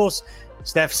 And of course,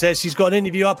 Steph says she's got an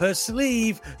interview up her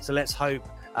sleeve. So let's hope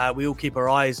we all keep our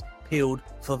eyes peeled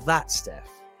for that, Steph.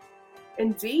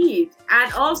 Indeed.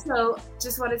 And also,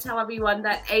 just want to tell everyone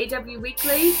that AEW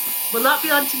Weekly will not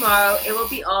be on tomorrow. It will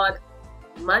be on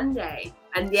Monday.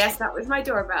 And yes, that was my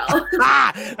doorbell.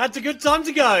 That's a good time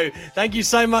to go. Thank you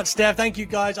so much, Steph. Thank you,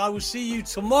 guys. I will see you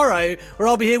tomorrow, where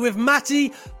I'll be here with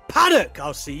Matty Paddock.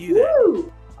 I'll see you there.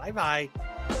 Woo! Bye-bye.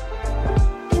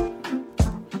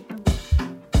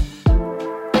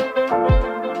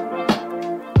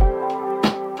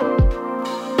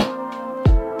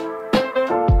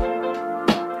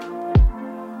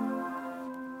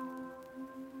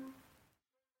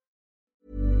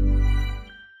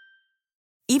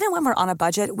 Even when we're on a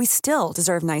budget, we still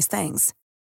deserve nice things.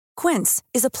 Quince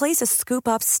is a place to scoop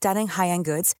up stunning high-end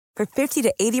goods for 50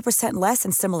 to 80% less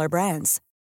than similar brands.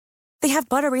 They have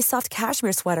buttery soft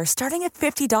cashmere sweaters starting at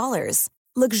 $50,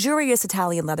 luxurious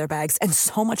Italian leather bags, and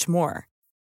so much more.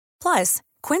 Plus,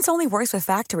 Quince only works with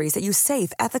factories that use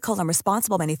safe, ethical, and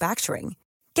responsible manufacturing.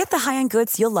 Get the high-end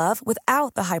goods you'll love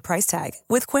without the high price tag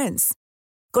with Quince.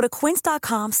 Go to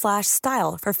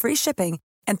quince.com/style for free shipping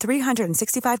and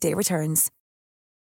 365-day returns.